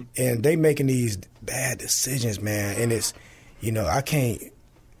 Mm-hmm. And they making these bad decisions, man. And it's, you know, I can't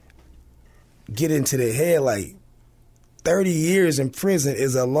get into their head like 30 years in prison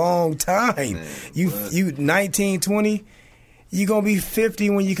is a long time. Man, you 19, 20, you gonna be 50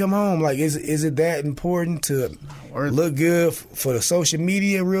 when you come home. Like, is it that important to look good for the social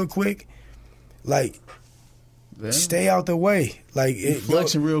media real quick? Like, stay out the way. Like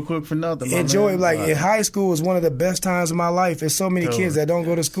flexing real quick for nothing. Enjoy. Like in high school was one of the best times of my life. There's so many kids that don't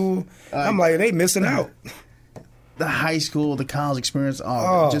go to school. I'm like, they missing out. The high school, the college experience,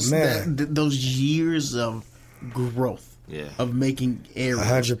 man. Those years of growth. Yeah. Of making errors.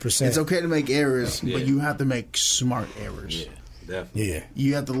 100%. It's okay to make errors, but you have to make smart errors. Yeah, definitely. Yeah.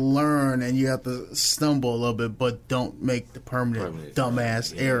 You have to learn and you have to stumble a little bit, but don't make the permanent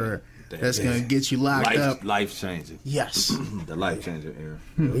dumbass error that's going to get you locked up. Life changing. Yes. The life changing error.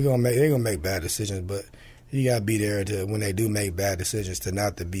 They're gonna make bad decisions, but you gotta be there to when they do make bad decisions to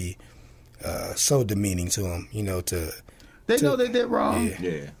not to be so demeaning to them. You know, they know they did wrong.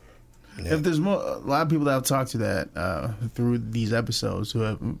 Yeah. If there's a lot of people that I've talked to that through these episodes who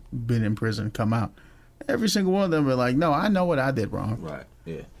have been in prison come out, every single one of them are like, no, I know what I did wrong. Right,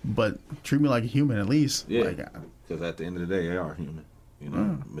 yeah. But treat me like a human at least. Yeah, because at the end of the day, they are human. You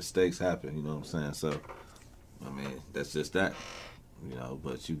know, mistakes happen, you know what I'm saying? So, I mean, that's just that. You know,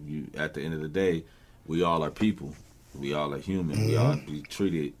 but you at the end of the day, we all are people. We all are human. Mm-hmm. We all be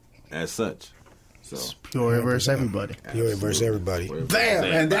treated as such. So Peoria versus everybody. Peoria versus everybody. Bam!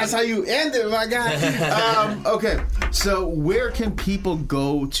 And that's how you end it, my guy. Okay, so where can people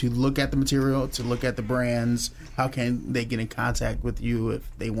go to look at the material, to look at the brands? How can they get in contact with you if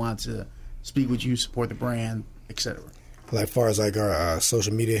they want to speak with you, support the brand, etc.? Like far as like our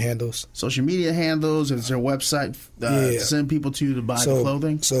social media handles? Social media handles, is there a website to send people to buy the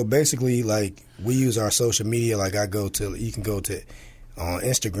clothing? So basically, like, we use our social media. Like, you can go to on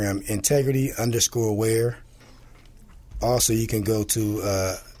Instagram, integrity_wear. Also, you can go to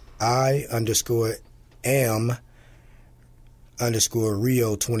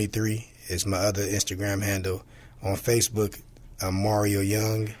I_am_Rio23 is my other Instagram handle. On Facebook, I'm Mario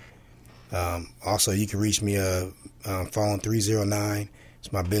Young. Also, you can reach me phone 309.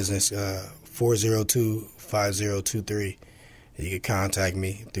 It's my business 402-5023. You can contact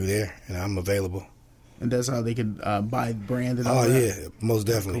me through there, and I'm available. And that's how they can buy the brand and all that? Oh, yeah, most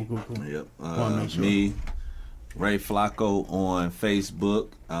definitely. Cool. Yep. Me, Ray Flacko on Facebook,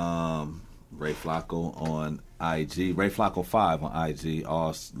 Ray Flacko on IG, Ray Flacko 5 on IG,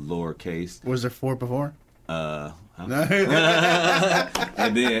 all lowercase. Was there 4 before? And then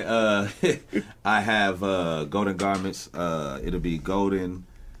I have Golden Garments. It'll be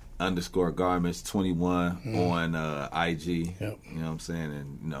Golden_Garments 21 on IG. Yep. You know what I'm saying?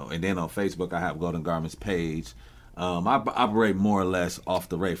 And and then on Facebook I have Golden Garments page. I operate more or less off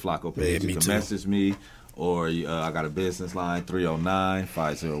the Ray Flacko page. You can message me, or I got a business line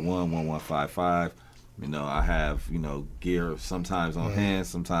 309-501-1155. I have gear sometimes on hand.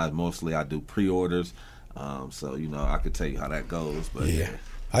 Sometimes mostly I do pre-orders. So I could tell you how that goes, but yeah.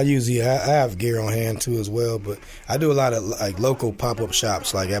 I have gear on hand too as well, but I do a lot of like local pop-up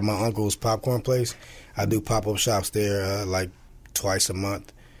shops. Like at my uncle's popcorn place, I do pop-up shops there like twice a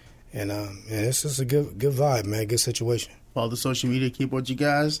month, and it's just a good vibe, man. Good situation. Follow the social media. Keep what you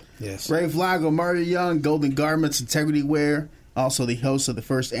guys. Yes. Ray Flacko, Mario Young, Golden Garments, Integrity Wear. Also the host of the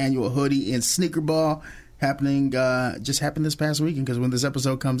first annual hoodie and sneaker ball. Just happened this past weekend, because when this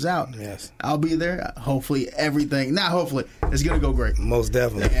episode comes out, yes, I'll be there. Hopefully it's going to go great. Most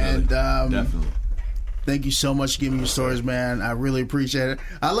definitely. And definitely. Thank you so much for giving me your stories, man. I really appreciate it.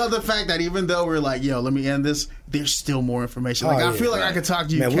 I love the fact that even though we're like, yo, let me end this, there's still more information. Like, I feel like I could talk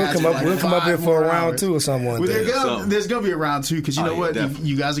to you. Man, cats we'll come up here for a round hours. 2 or something one day. There's going to be a round 2 because you know what?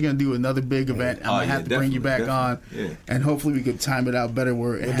 You guys are going to do another big event. I'm going to have to bring you back on. Yeah. And hopefully we could time it out better.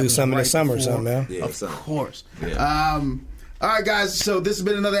 We'll do something in the summer or something, man. Yeah, of course. Yeah. All right, guys. So this has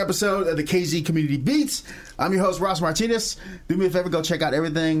been another episode of the KZ Community Beats. I'm your host, Ross Martinez. Do me a favor, go check out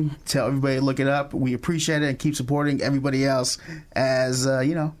everything. Tell everybody to look it up. We appreciate it and keep supporting everybody else as,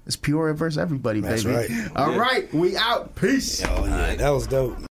 it's Peoria versus everybody, That's baby. right. All right. We out. Peace. Oh, yeah. That was dope.